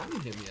think we've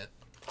gotten him yet.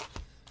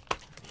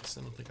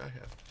 I don't think I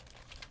have.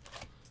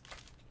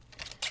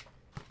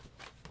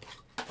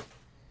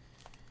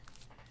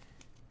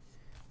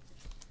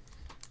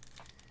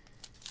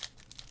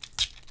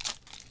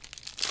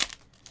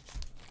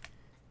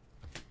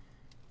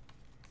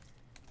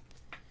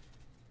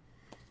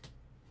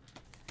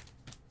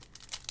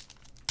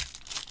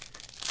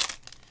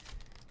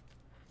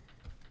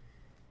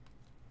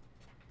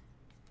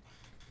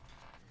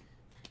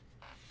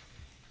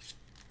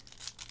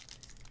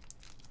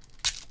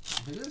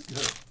 It is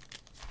good.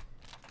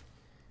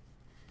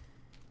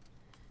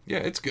 Yeah,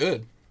 it's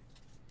good.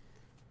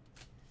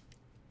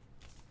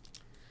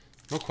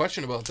 No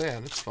question about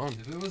that. It's fun.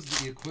 If it was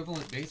the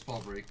equivalent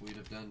baseball break, we'd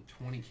have done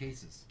 20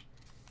 cases.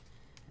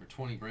 Or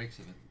 20 breaks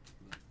of it.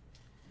 But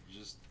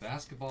just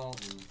basketball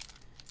and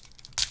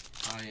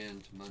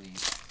high-end money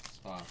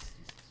spots.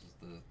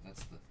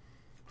 That's the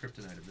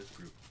kryptonite of this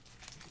group.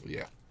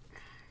 Yeah.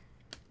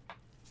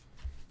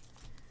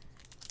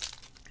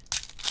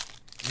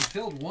 We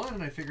filled one,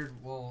 and I figured,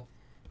 well,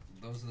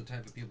 those are the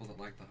type of people that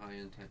like the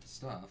high-end type of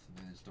stuff, and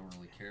they just don't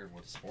really care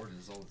what sport it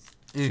is. All it's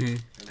going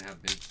to have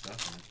big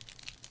stuff in it.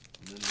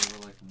 And then they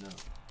were like,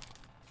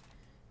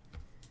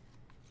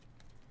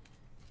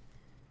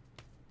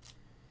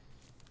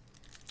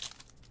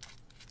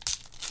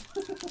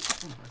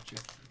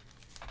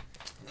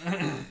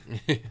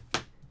 no.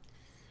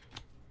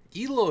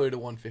 Eloy to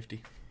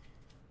 150.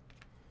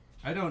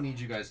 I don't need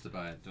you guys to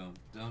buy it. Don't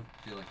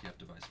feel like you have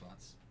to buy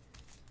spots.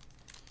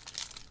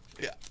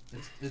 Yeah.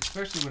 It's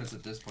especially when it's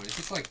at this point. If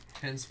it's like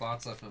 10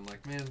 spots left, and I'm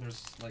like, man,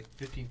 there's like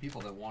 15 people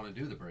that want to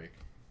do the break.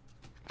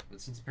 But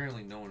since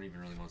apparently no one even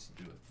really wants to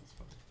do it, that's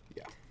fine.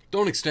 Yeah.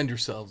 Don't extend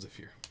yourselves if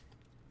you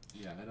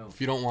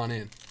don't want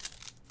in.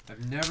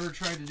 I've never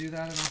tried to do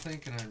that, I don't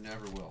think, and I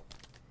never will.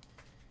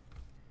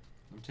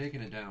 I'm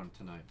taking it down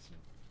tonight, so.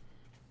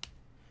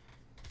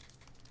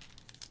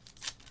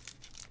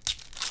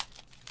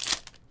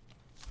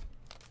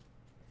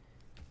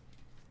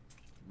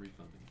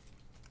 Refunding.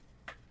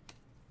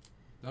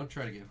 Don't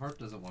try to get... Harp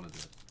doesn't want to do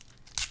it.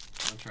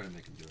 Don't try to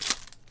make him do it.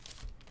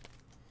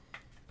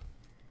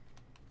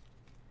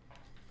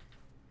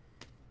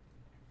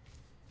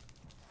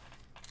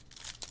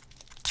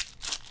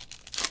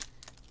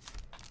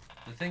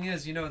 The thing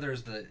is, you know,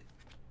 there's the...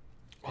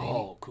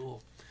 Oh,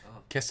 cool. Oh.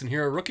 Keston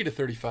Hero rookie to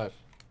 35.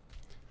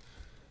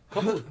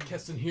 Couple of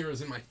Keston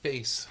Heroes in my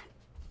face.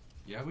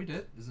 Yeah, we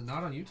did. Is it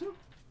not on YouTube?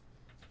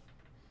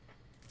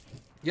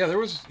 Yeah, there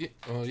was...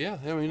 yeah,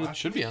 I mean, it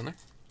should be on there.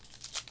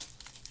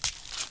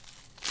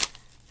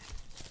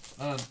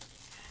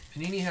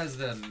 Panini has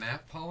the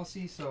map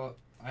policy, so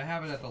I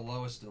have it at the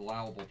lowest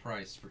allowable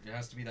price. It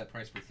has to be that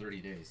price for 30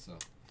 days, so...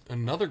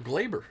 Another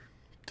Glaber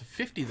to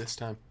 50 this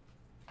time.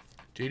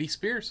 JD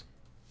Spears.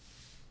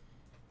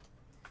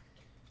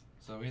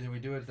 So either we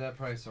do it at that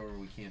price or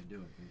we can't do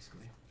it,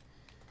 basically.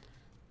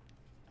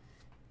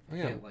 Oh,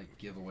 yeah. Can't, like,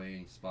 give away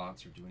any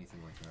spots or do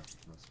anything like that.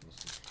 I'm not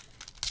supposed to.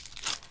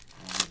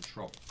 I'll get in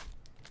trouble.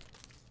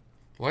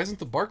 Why isn't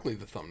the Barkley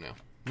the thumbnail?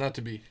 Not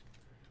to be,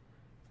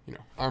 you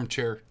know,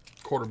 armchair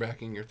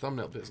quarterbacking your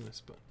thumbnail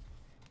business, but...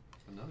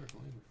 Another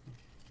flavor.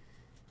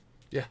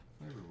 Yeah.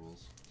 Flavor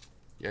rules.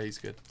 Yeah, he's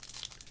good.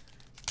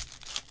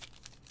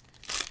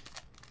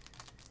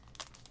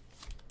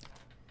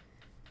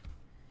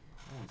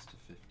 That one's to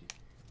 50.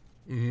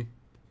 Mm-hmm.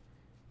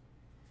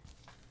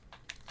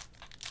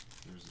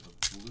 There's a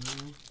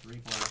blue, 3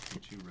 black,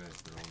 and 2 red.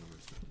 They're all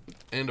numbered 50.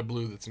 And a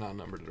blue that's not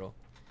numbered at all.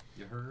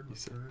 You heard? You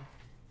said... Heard?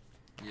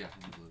 Yeah,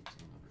 and the blue. It's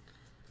not numbered.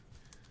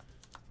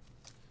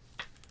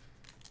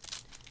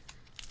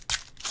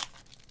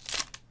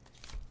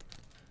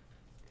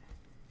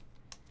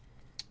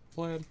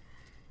 Vlad.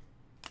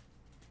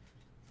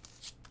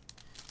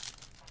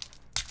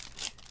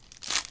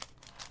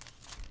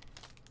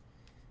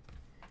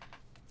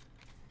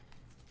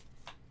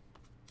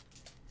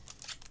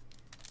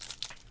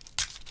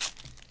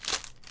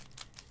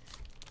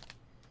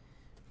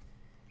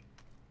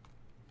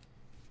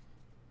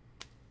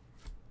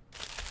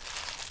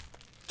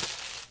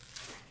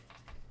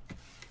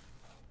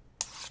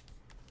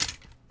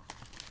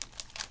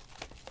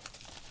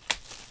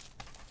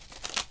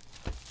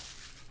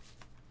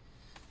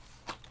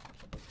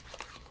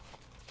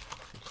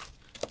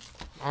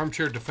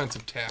 Armchair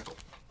defensive tackle.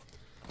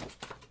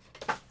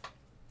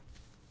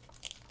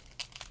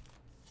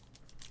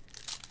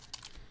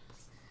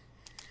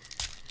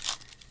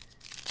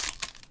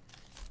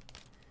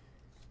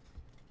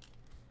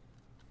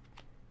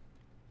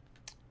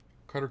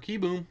 Carter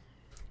Keyboom.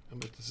 I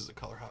bet this is a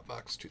color hot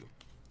box too.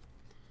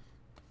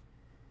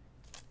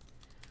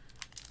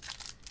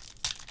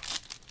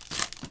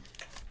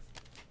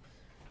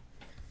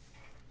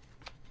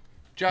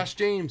 Josh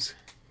James.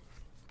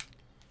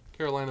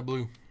 Carolina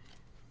blue.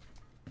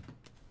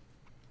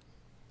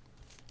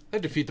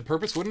 That'd defeat the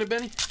purpose, wouldn't it,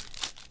 Benny?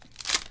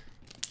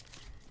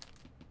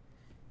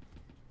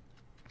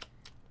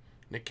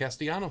 Nick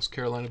Castellanos,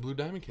 Carolina Blue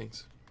Diamond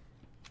Kings.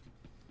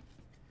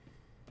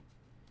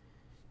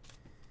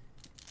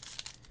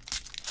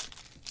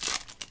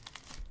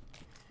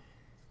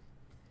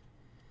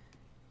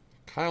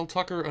 Kyle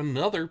Tucker,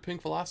 another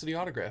Pink Velocity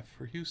autograph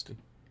for Houston.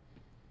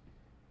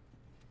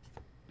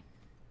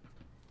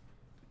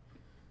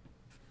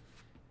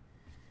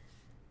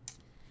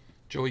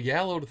 Joey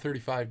Gallo to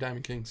 35,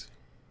 Diamond Kings.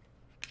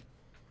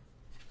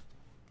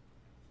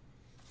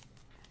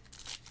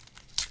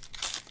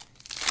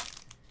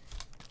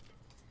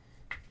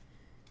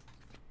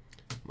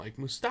 Mike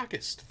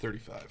Moustakas to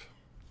 35.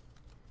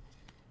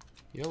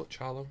 Yell at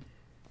Chalo.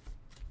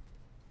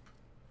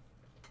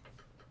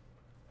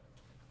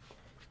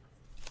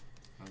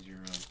 How's your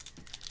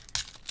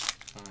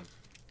time?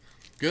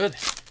 Good.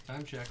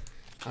 Time check.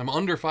 I'm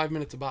under 5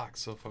 minutes a box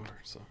so far,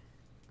 so.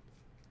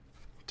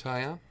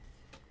 Tie on.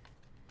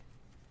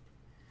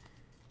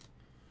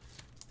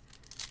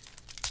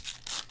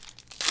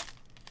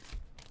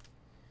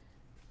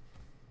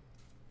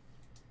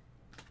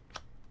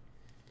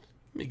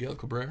 Miguel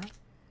Cabrera.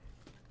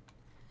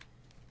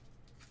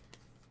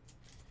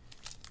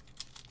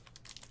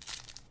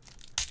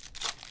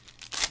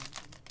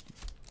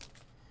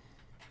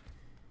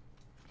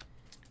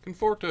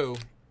 Conforto,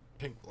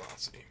 Pink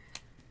Velocity.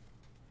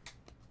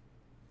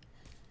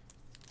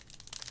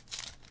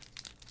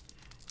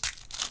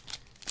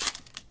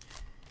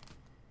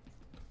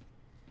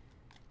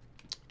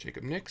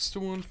 Jacob Nix to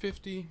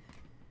 150.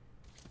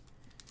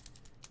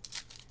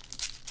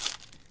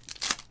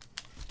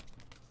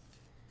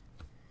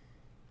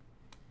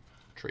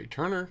 Trey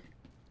Turner,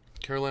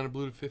 Carolina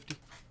Blue to 50.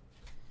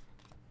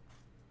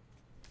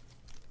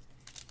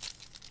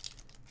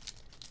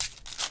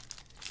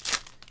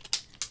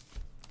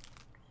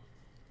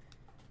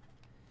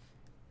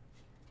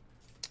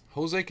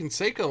 Jose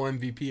Canseco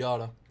MVP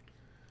auto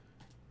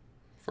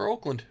for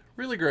Oakland.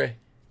 Really gray.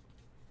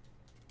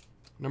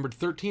 Numbered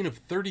 13 of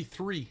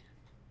 33.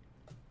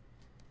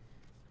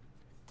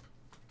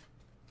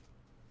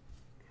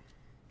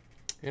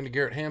 And a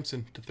Garrett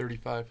Hampson to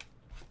 35.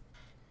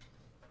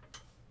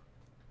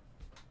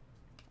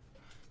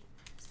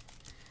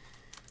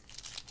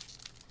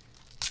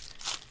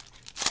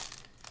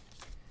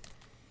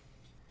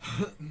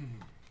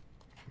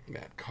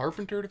 Matt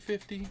Carpenter to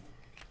 50.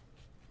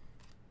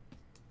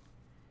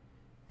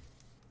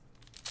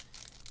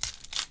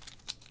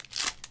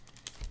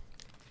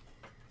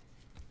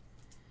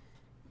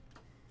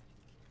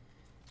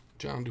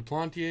 John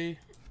Duplantier,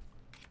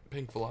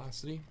 Pink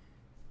Velocity.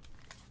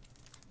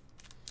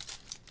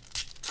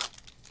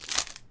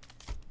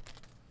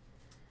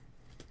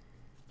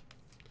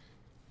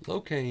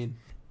 Locane.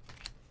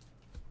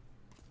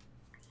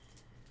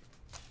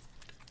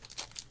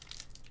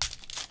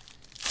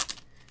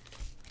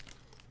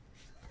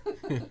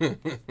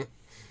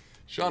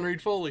 Sean Reed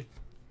Foley.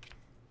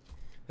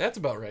 That's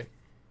about right.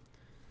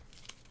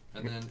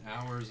 And then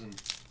hours and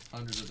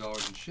hundreds of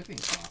dollars in shipping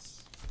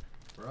costs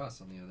for us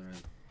on the other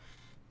end.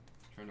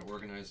 Trying to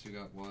organize who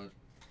got what.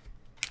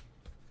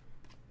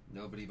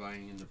 Nobody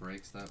buying into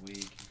breaks that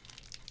week.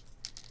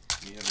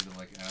 We having to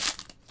like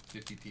ask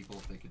 50 people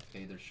if they could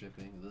pay their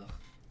shipping. Ugh.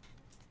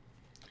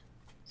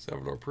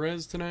 Salvador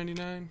Perez to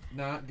 99.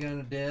 Not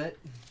gonna do it.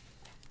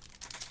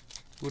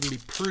 Wouldn't be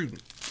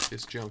prudent at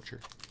this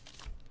juncture.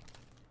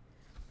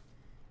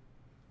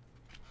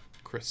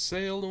 Chris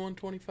Sale to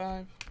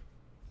 125.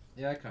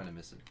 Yeah, I kind of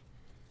miss it.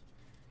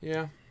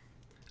 Yeah.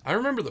 I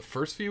remember the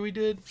first few we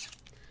did.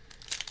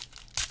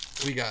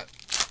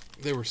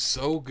 They were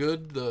so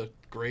good, the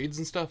grades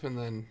and stuff, and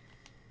then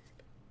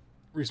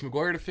Reese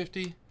McGuire to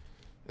 50.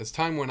 As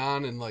time went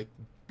on and like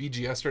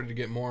BGS started to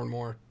get more and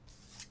more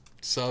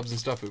subs and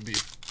stuff, it would be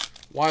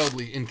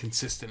wildly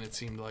inconsistent, it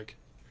seemed like.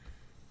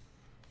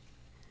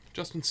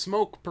 Justin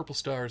Smoke, Purple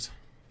Stars.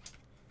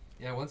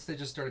 Yeah, once they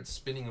just started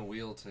spinning a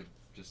wheel to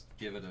just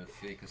give it a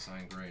fake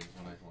assigned grade,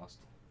 when I lost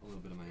a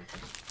little bit of my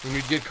interest. And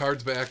we'd get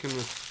cards back and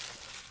with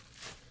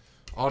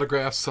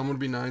autographs, some would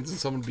be 9s and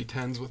some would be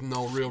 10s with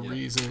no real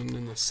reason,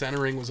 and the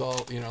centering was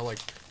all, like,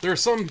 there are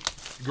some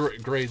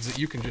grades that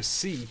you can just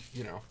see,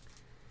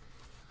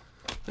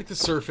 like the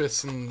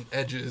surface and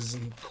edges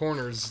and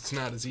corners. It's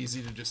not as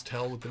easy to just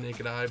tell with the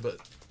naked eye, but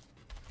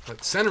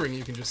like centering,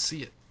 you can just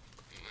see it.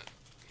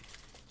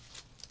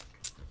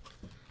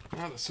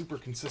 Not a super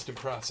consistent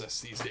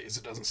process these days,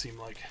 it doesn't seem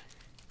like.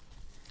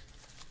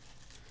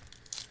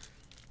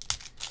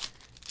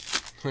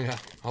 Oh yeah,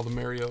 all the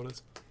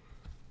Mariotas.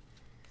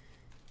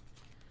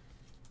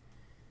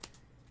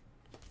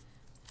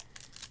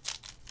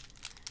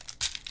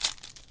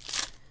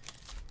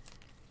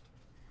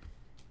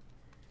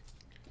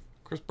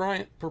 Chris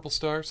Bryant, Purple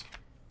Stars.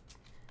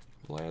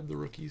 Vlad, the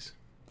rookies.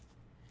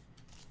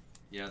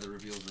 Yeah, the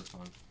reveals were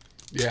fun.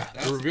 Yeah,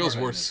 That's the the reveals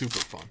part I were missed. super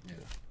fun. Yeah.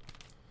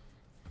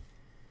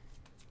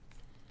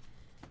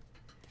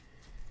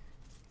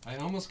 I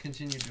almost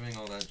continued doing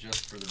all that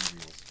just for the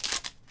reveals.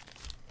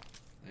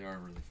 They are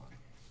really fun.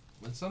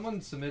 When someone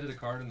submitted a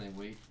card and they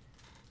wait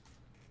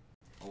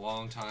a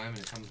long time and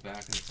it comes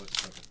back and it's like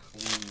a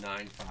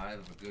clean 9-5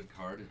 of a good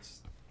card,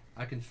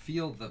 I can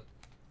feel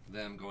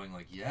them going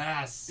like,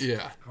 yes!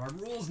 Yeah. Card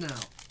rules now.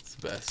 It's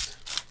the best.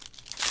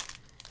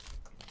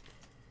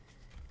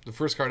 The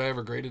first card I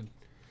ever graded,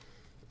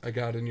 I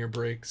got in your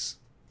breaks.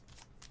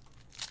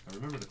 I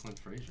remember the Clint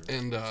Frazier.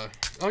 And,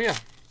 oh yeah,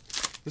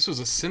 this was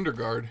a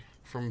Syndergaard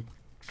from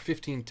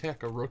 15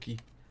 Tech, a rookie.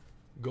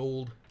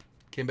 Gold.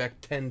 Came back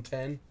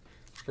 10-10.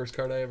 First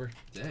card I ever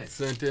Dang.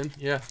 sent in.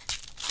 Yeah.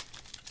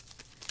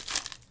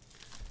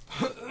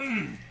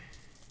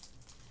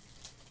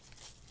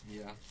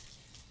 Yeah.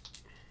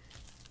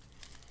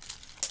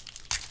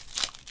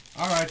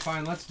 All right,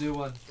 fine. Let's do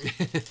one.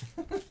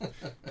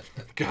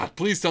 God,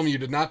 please tell me you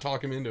did not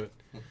talk him into it.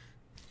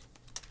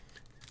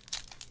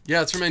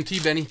 Yeah, it's from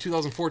NT, Benny.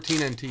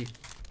 2014 NT.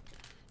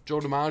 Joe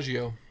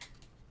DiMaggio.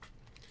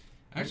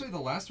 Actually, the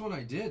last one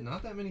I did,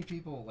 not that many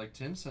people, like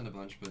Tim sent a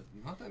bunch, but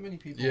not that many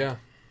people Yeah.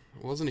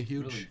 It wasn't a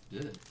huge really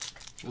did.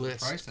 The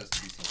list. price has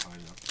to be so high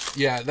now.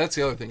 Yeah, that's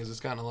the other thing, is it's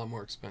gotten a lot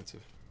more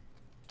expensive.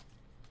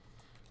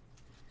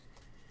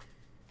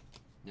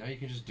 Now you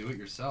can just do it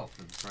yourself,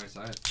 and the price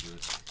I have to do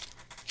it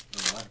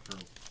for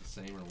the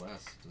same or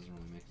less doesn't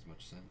really make as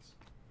much sense.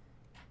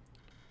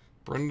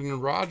 Brendan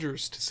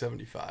Rodgers to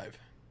 75.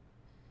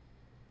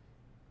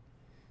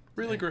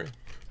 Really Yeah. great.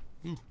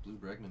 Blue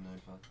Bregman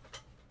 95.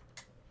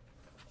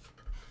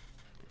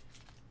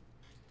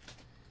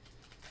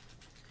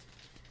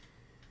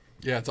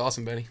 Yeah, it's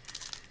awesome, Benny.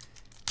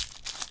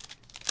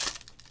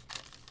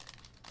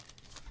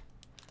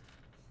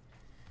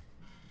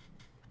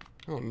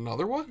 Oh,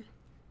 another one?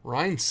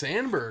 Ryan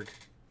Sandberg.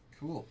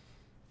 Cool.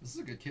 This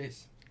is a good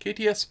case.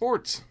 KTS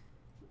Sports.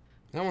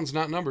 That one's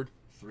not numbered.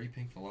 3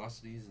 pink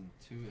velocities and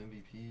 2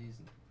 MVPs.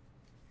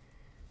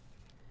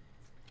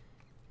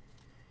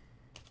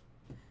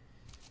 And...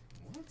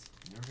 What?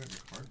 You never got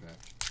your card back.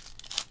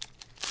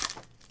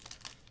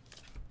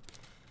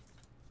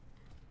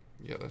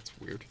 Yeah, that's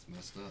weird. It's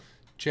messed up.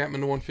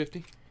 Chapman to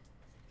 150.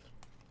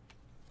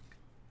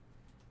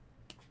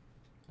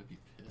 I'd be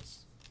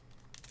pissed.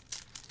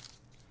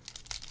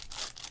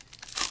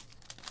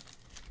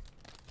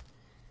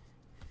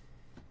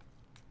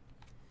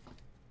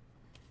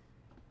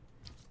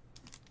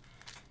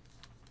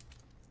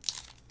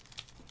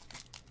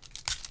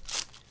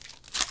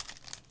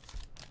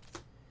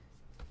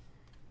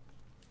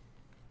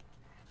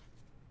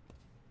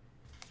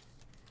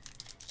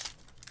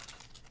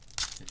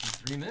 Get you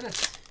 3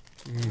 minutes.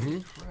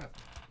 Holy crap.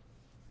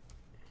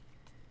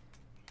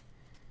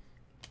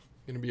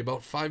 Gonna be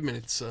about 5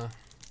 minutes,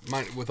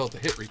 without the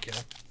hit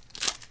recap.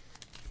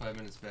 5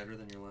 minutes better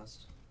than your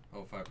last?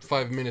 Oh, 5.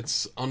 5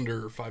 minutes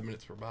under 5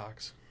 minutes per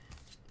box.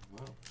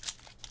 Wow.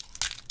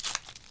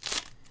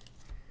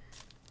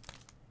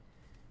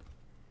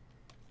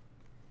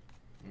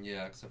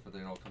 Yeah, except for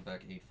they all come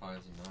back 8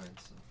 5s and 9s.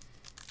 So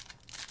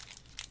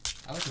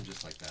I like them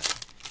just like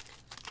that.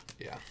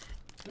 Yeah.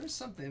 There's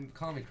something,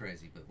 call me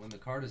crazy, but when the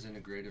card is in a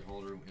graded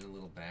holder in a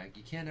little bag,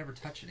 you can't ever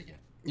touch it again.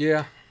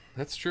 Yeah,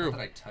 that's true. Not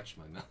that I touch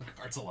my metal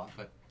cards a lot,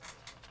 but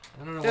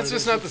I don't know. That's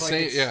what it just is. not It's the like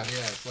same. it's- Yeah.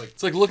 Yeah,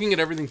 It's like looking at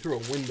everything through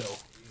a window.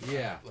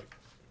 Yeah. Like,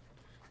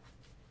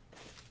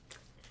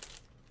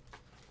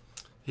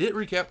 hit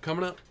recap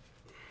coming up.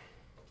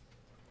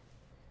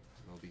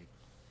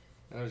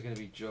 There's going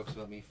to be jokes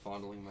about me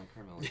fondling my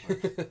Carmelo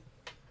cards.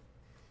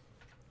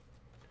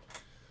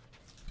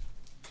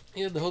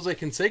 Yeah, the Jose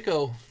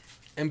Canseco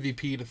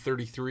MVP to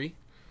 33.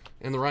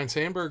 And the Ryan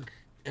Sandberg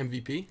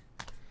MVP.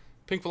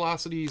 Pink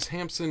Velocities,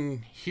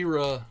 Hampson,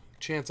 Hira,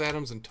 Chance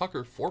Adams, and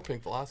Tucker. 4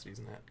 pink velocities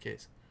in that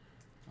case.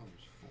 Oh,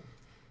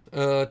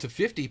 there's 4. To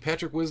 50,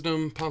 Patrick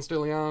Wisdom, Ponce de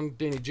Leon,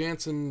 Danny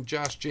Jansen,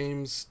 Josh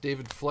James,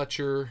 David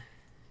Fletcher.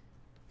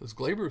 Those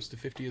Glaber's to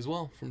 50 as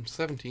well from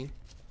 17.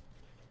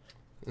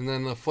 And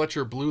then the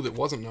Fletcher blue that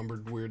wasn't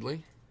numbered,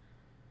 weirdly.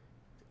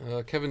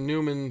 Kevin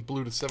Newman,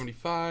 blue to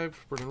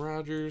 75. Brendan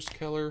Rodgers,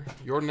 Keller.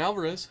 Jordan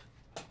Alvarez.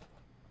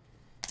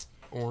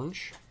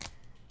 Orange.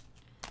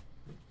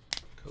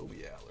 Kobe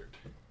Allard.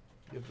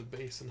 You have the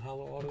base and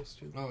hollow autos,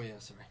 too? Oh, yeah,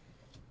 sorry.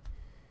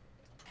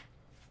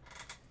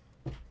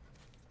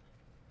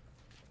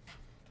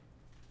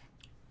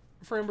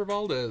 Framber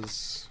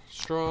Valdez.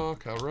 Straw,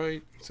 Kyle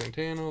Wright,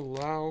 Santana,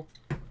 Lau.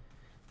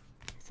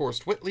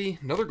 Forrest Whitley,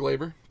 another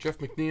Glaber, Jeff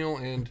McNeil,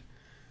 and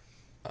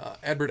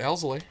Adbert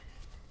Alzolay.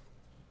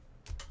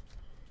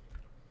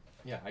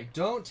 Yeah, I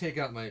don't take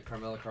out my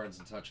Carmelo cards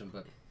and touch them,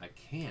 but I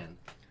can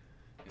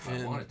if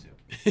I wanted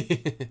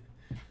to.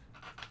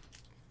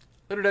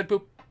 Better Dead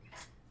Poop.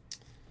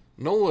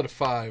 Nola to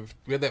 5.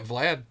 We had that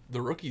Vlad,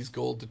 the rookie's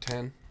gold to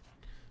 10.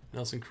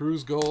 Nelson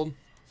Cruz gold.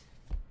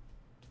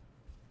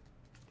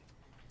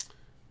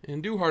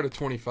 And Duhart to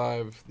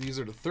 25. These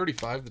are to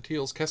 35. The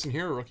Teals. Kesson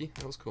Hira rookie.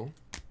 That was cool.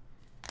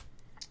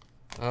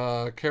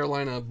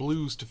 Carolina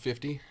Blues to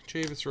 50.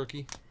 Chavis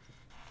rookie.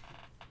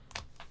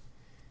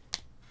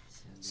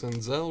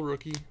 Senzel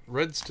rookie.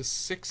 Reds to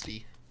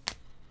 60.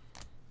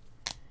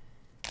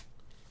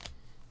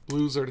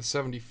 Blues are to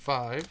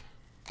 75.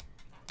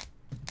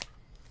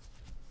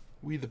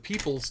 We the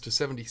Peoples to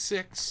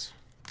 76.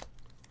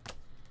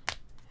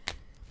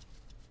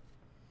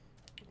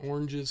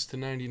 Oranges to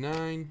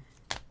 99.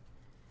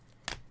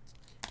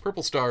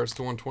 Purple Stars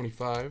to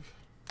 125.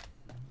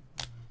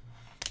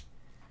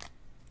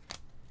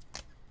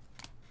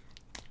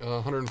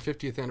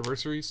 150th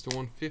anniversaries to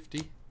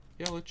 150.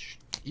 Yelich.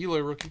 Eloy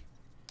rookie.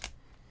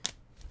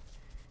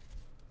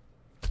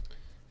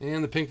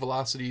 And the pink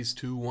velocities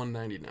to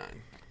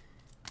 199.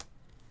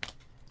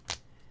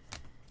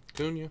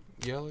 Cunha,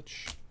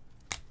 Yelich,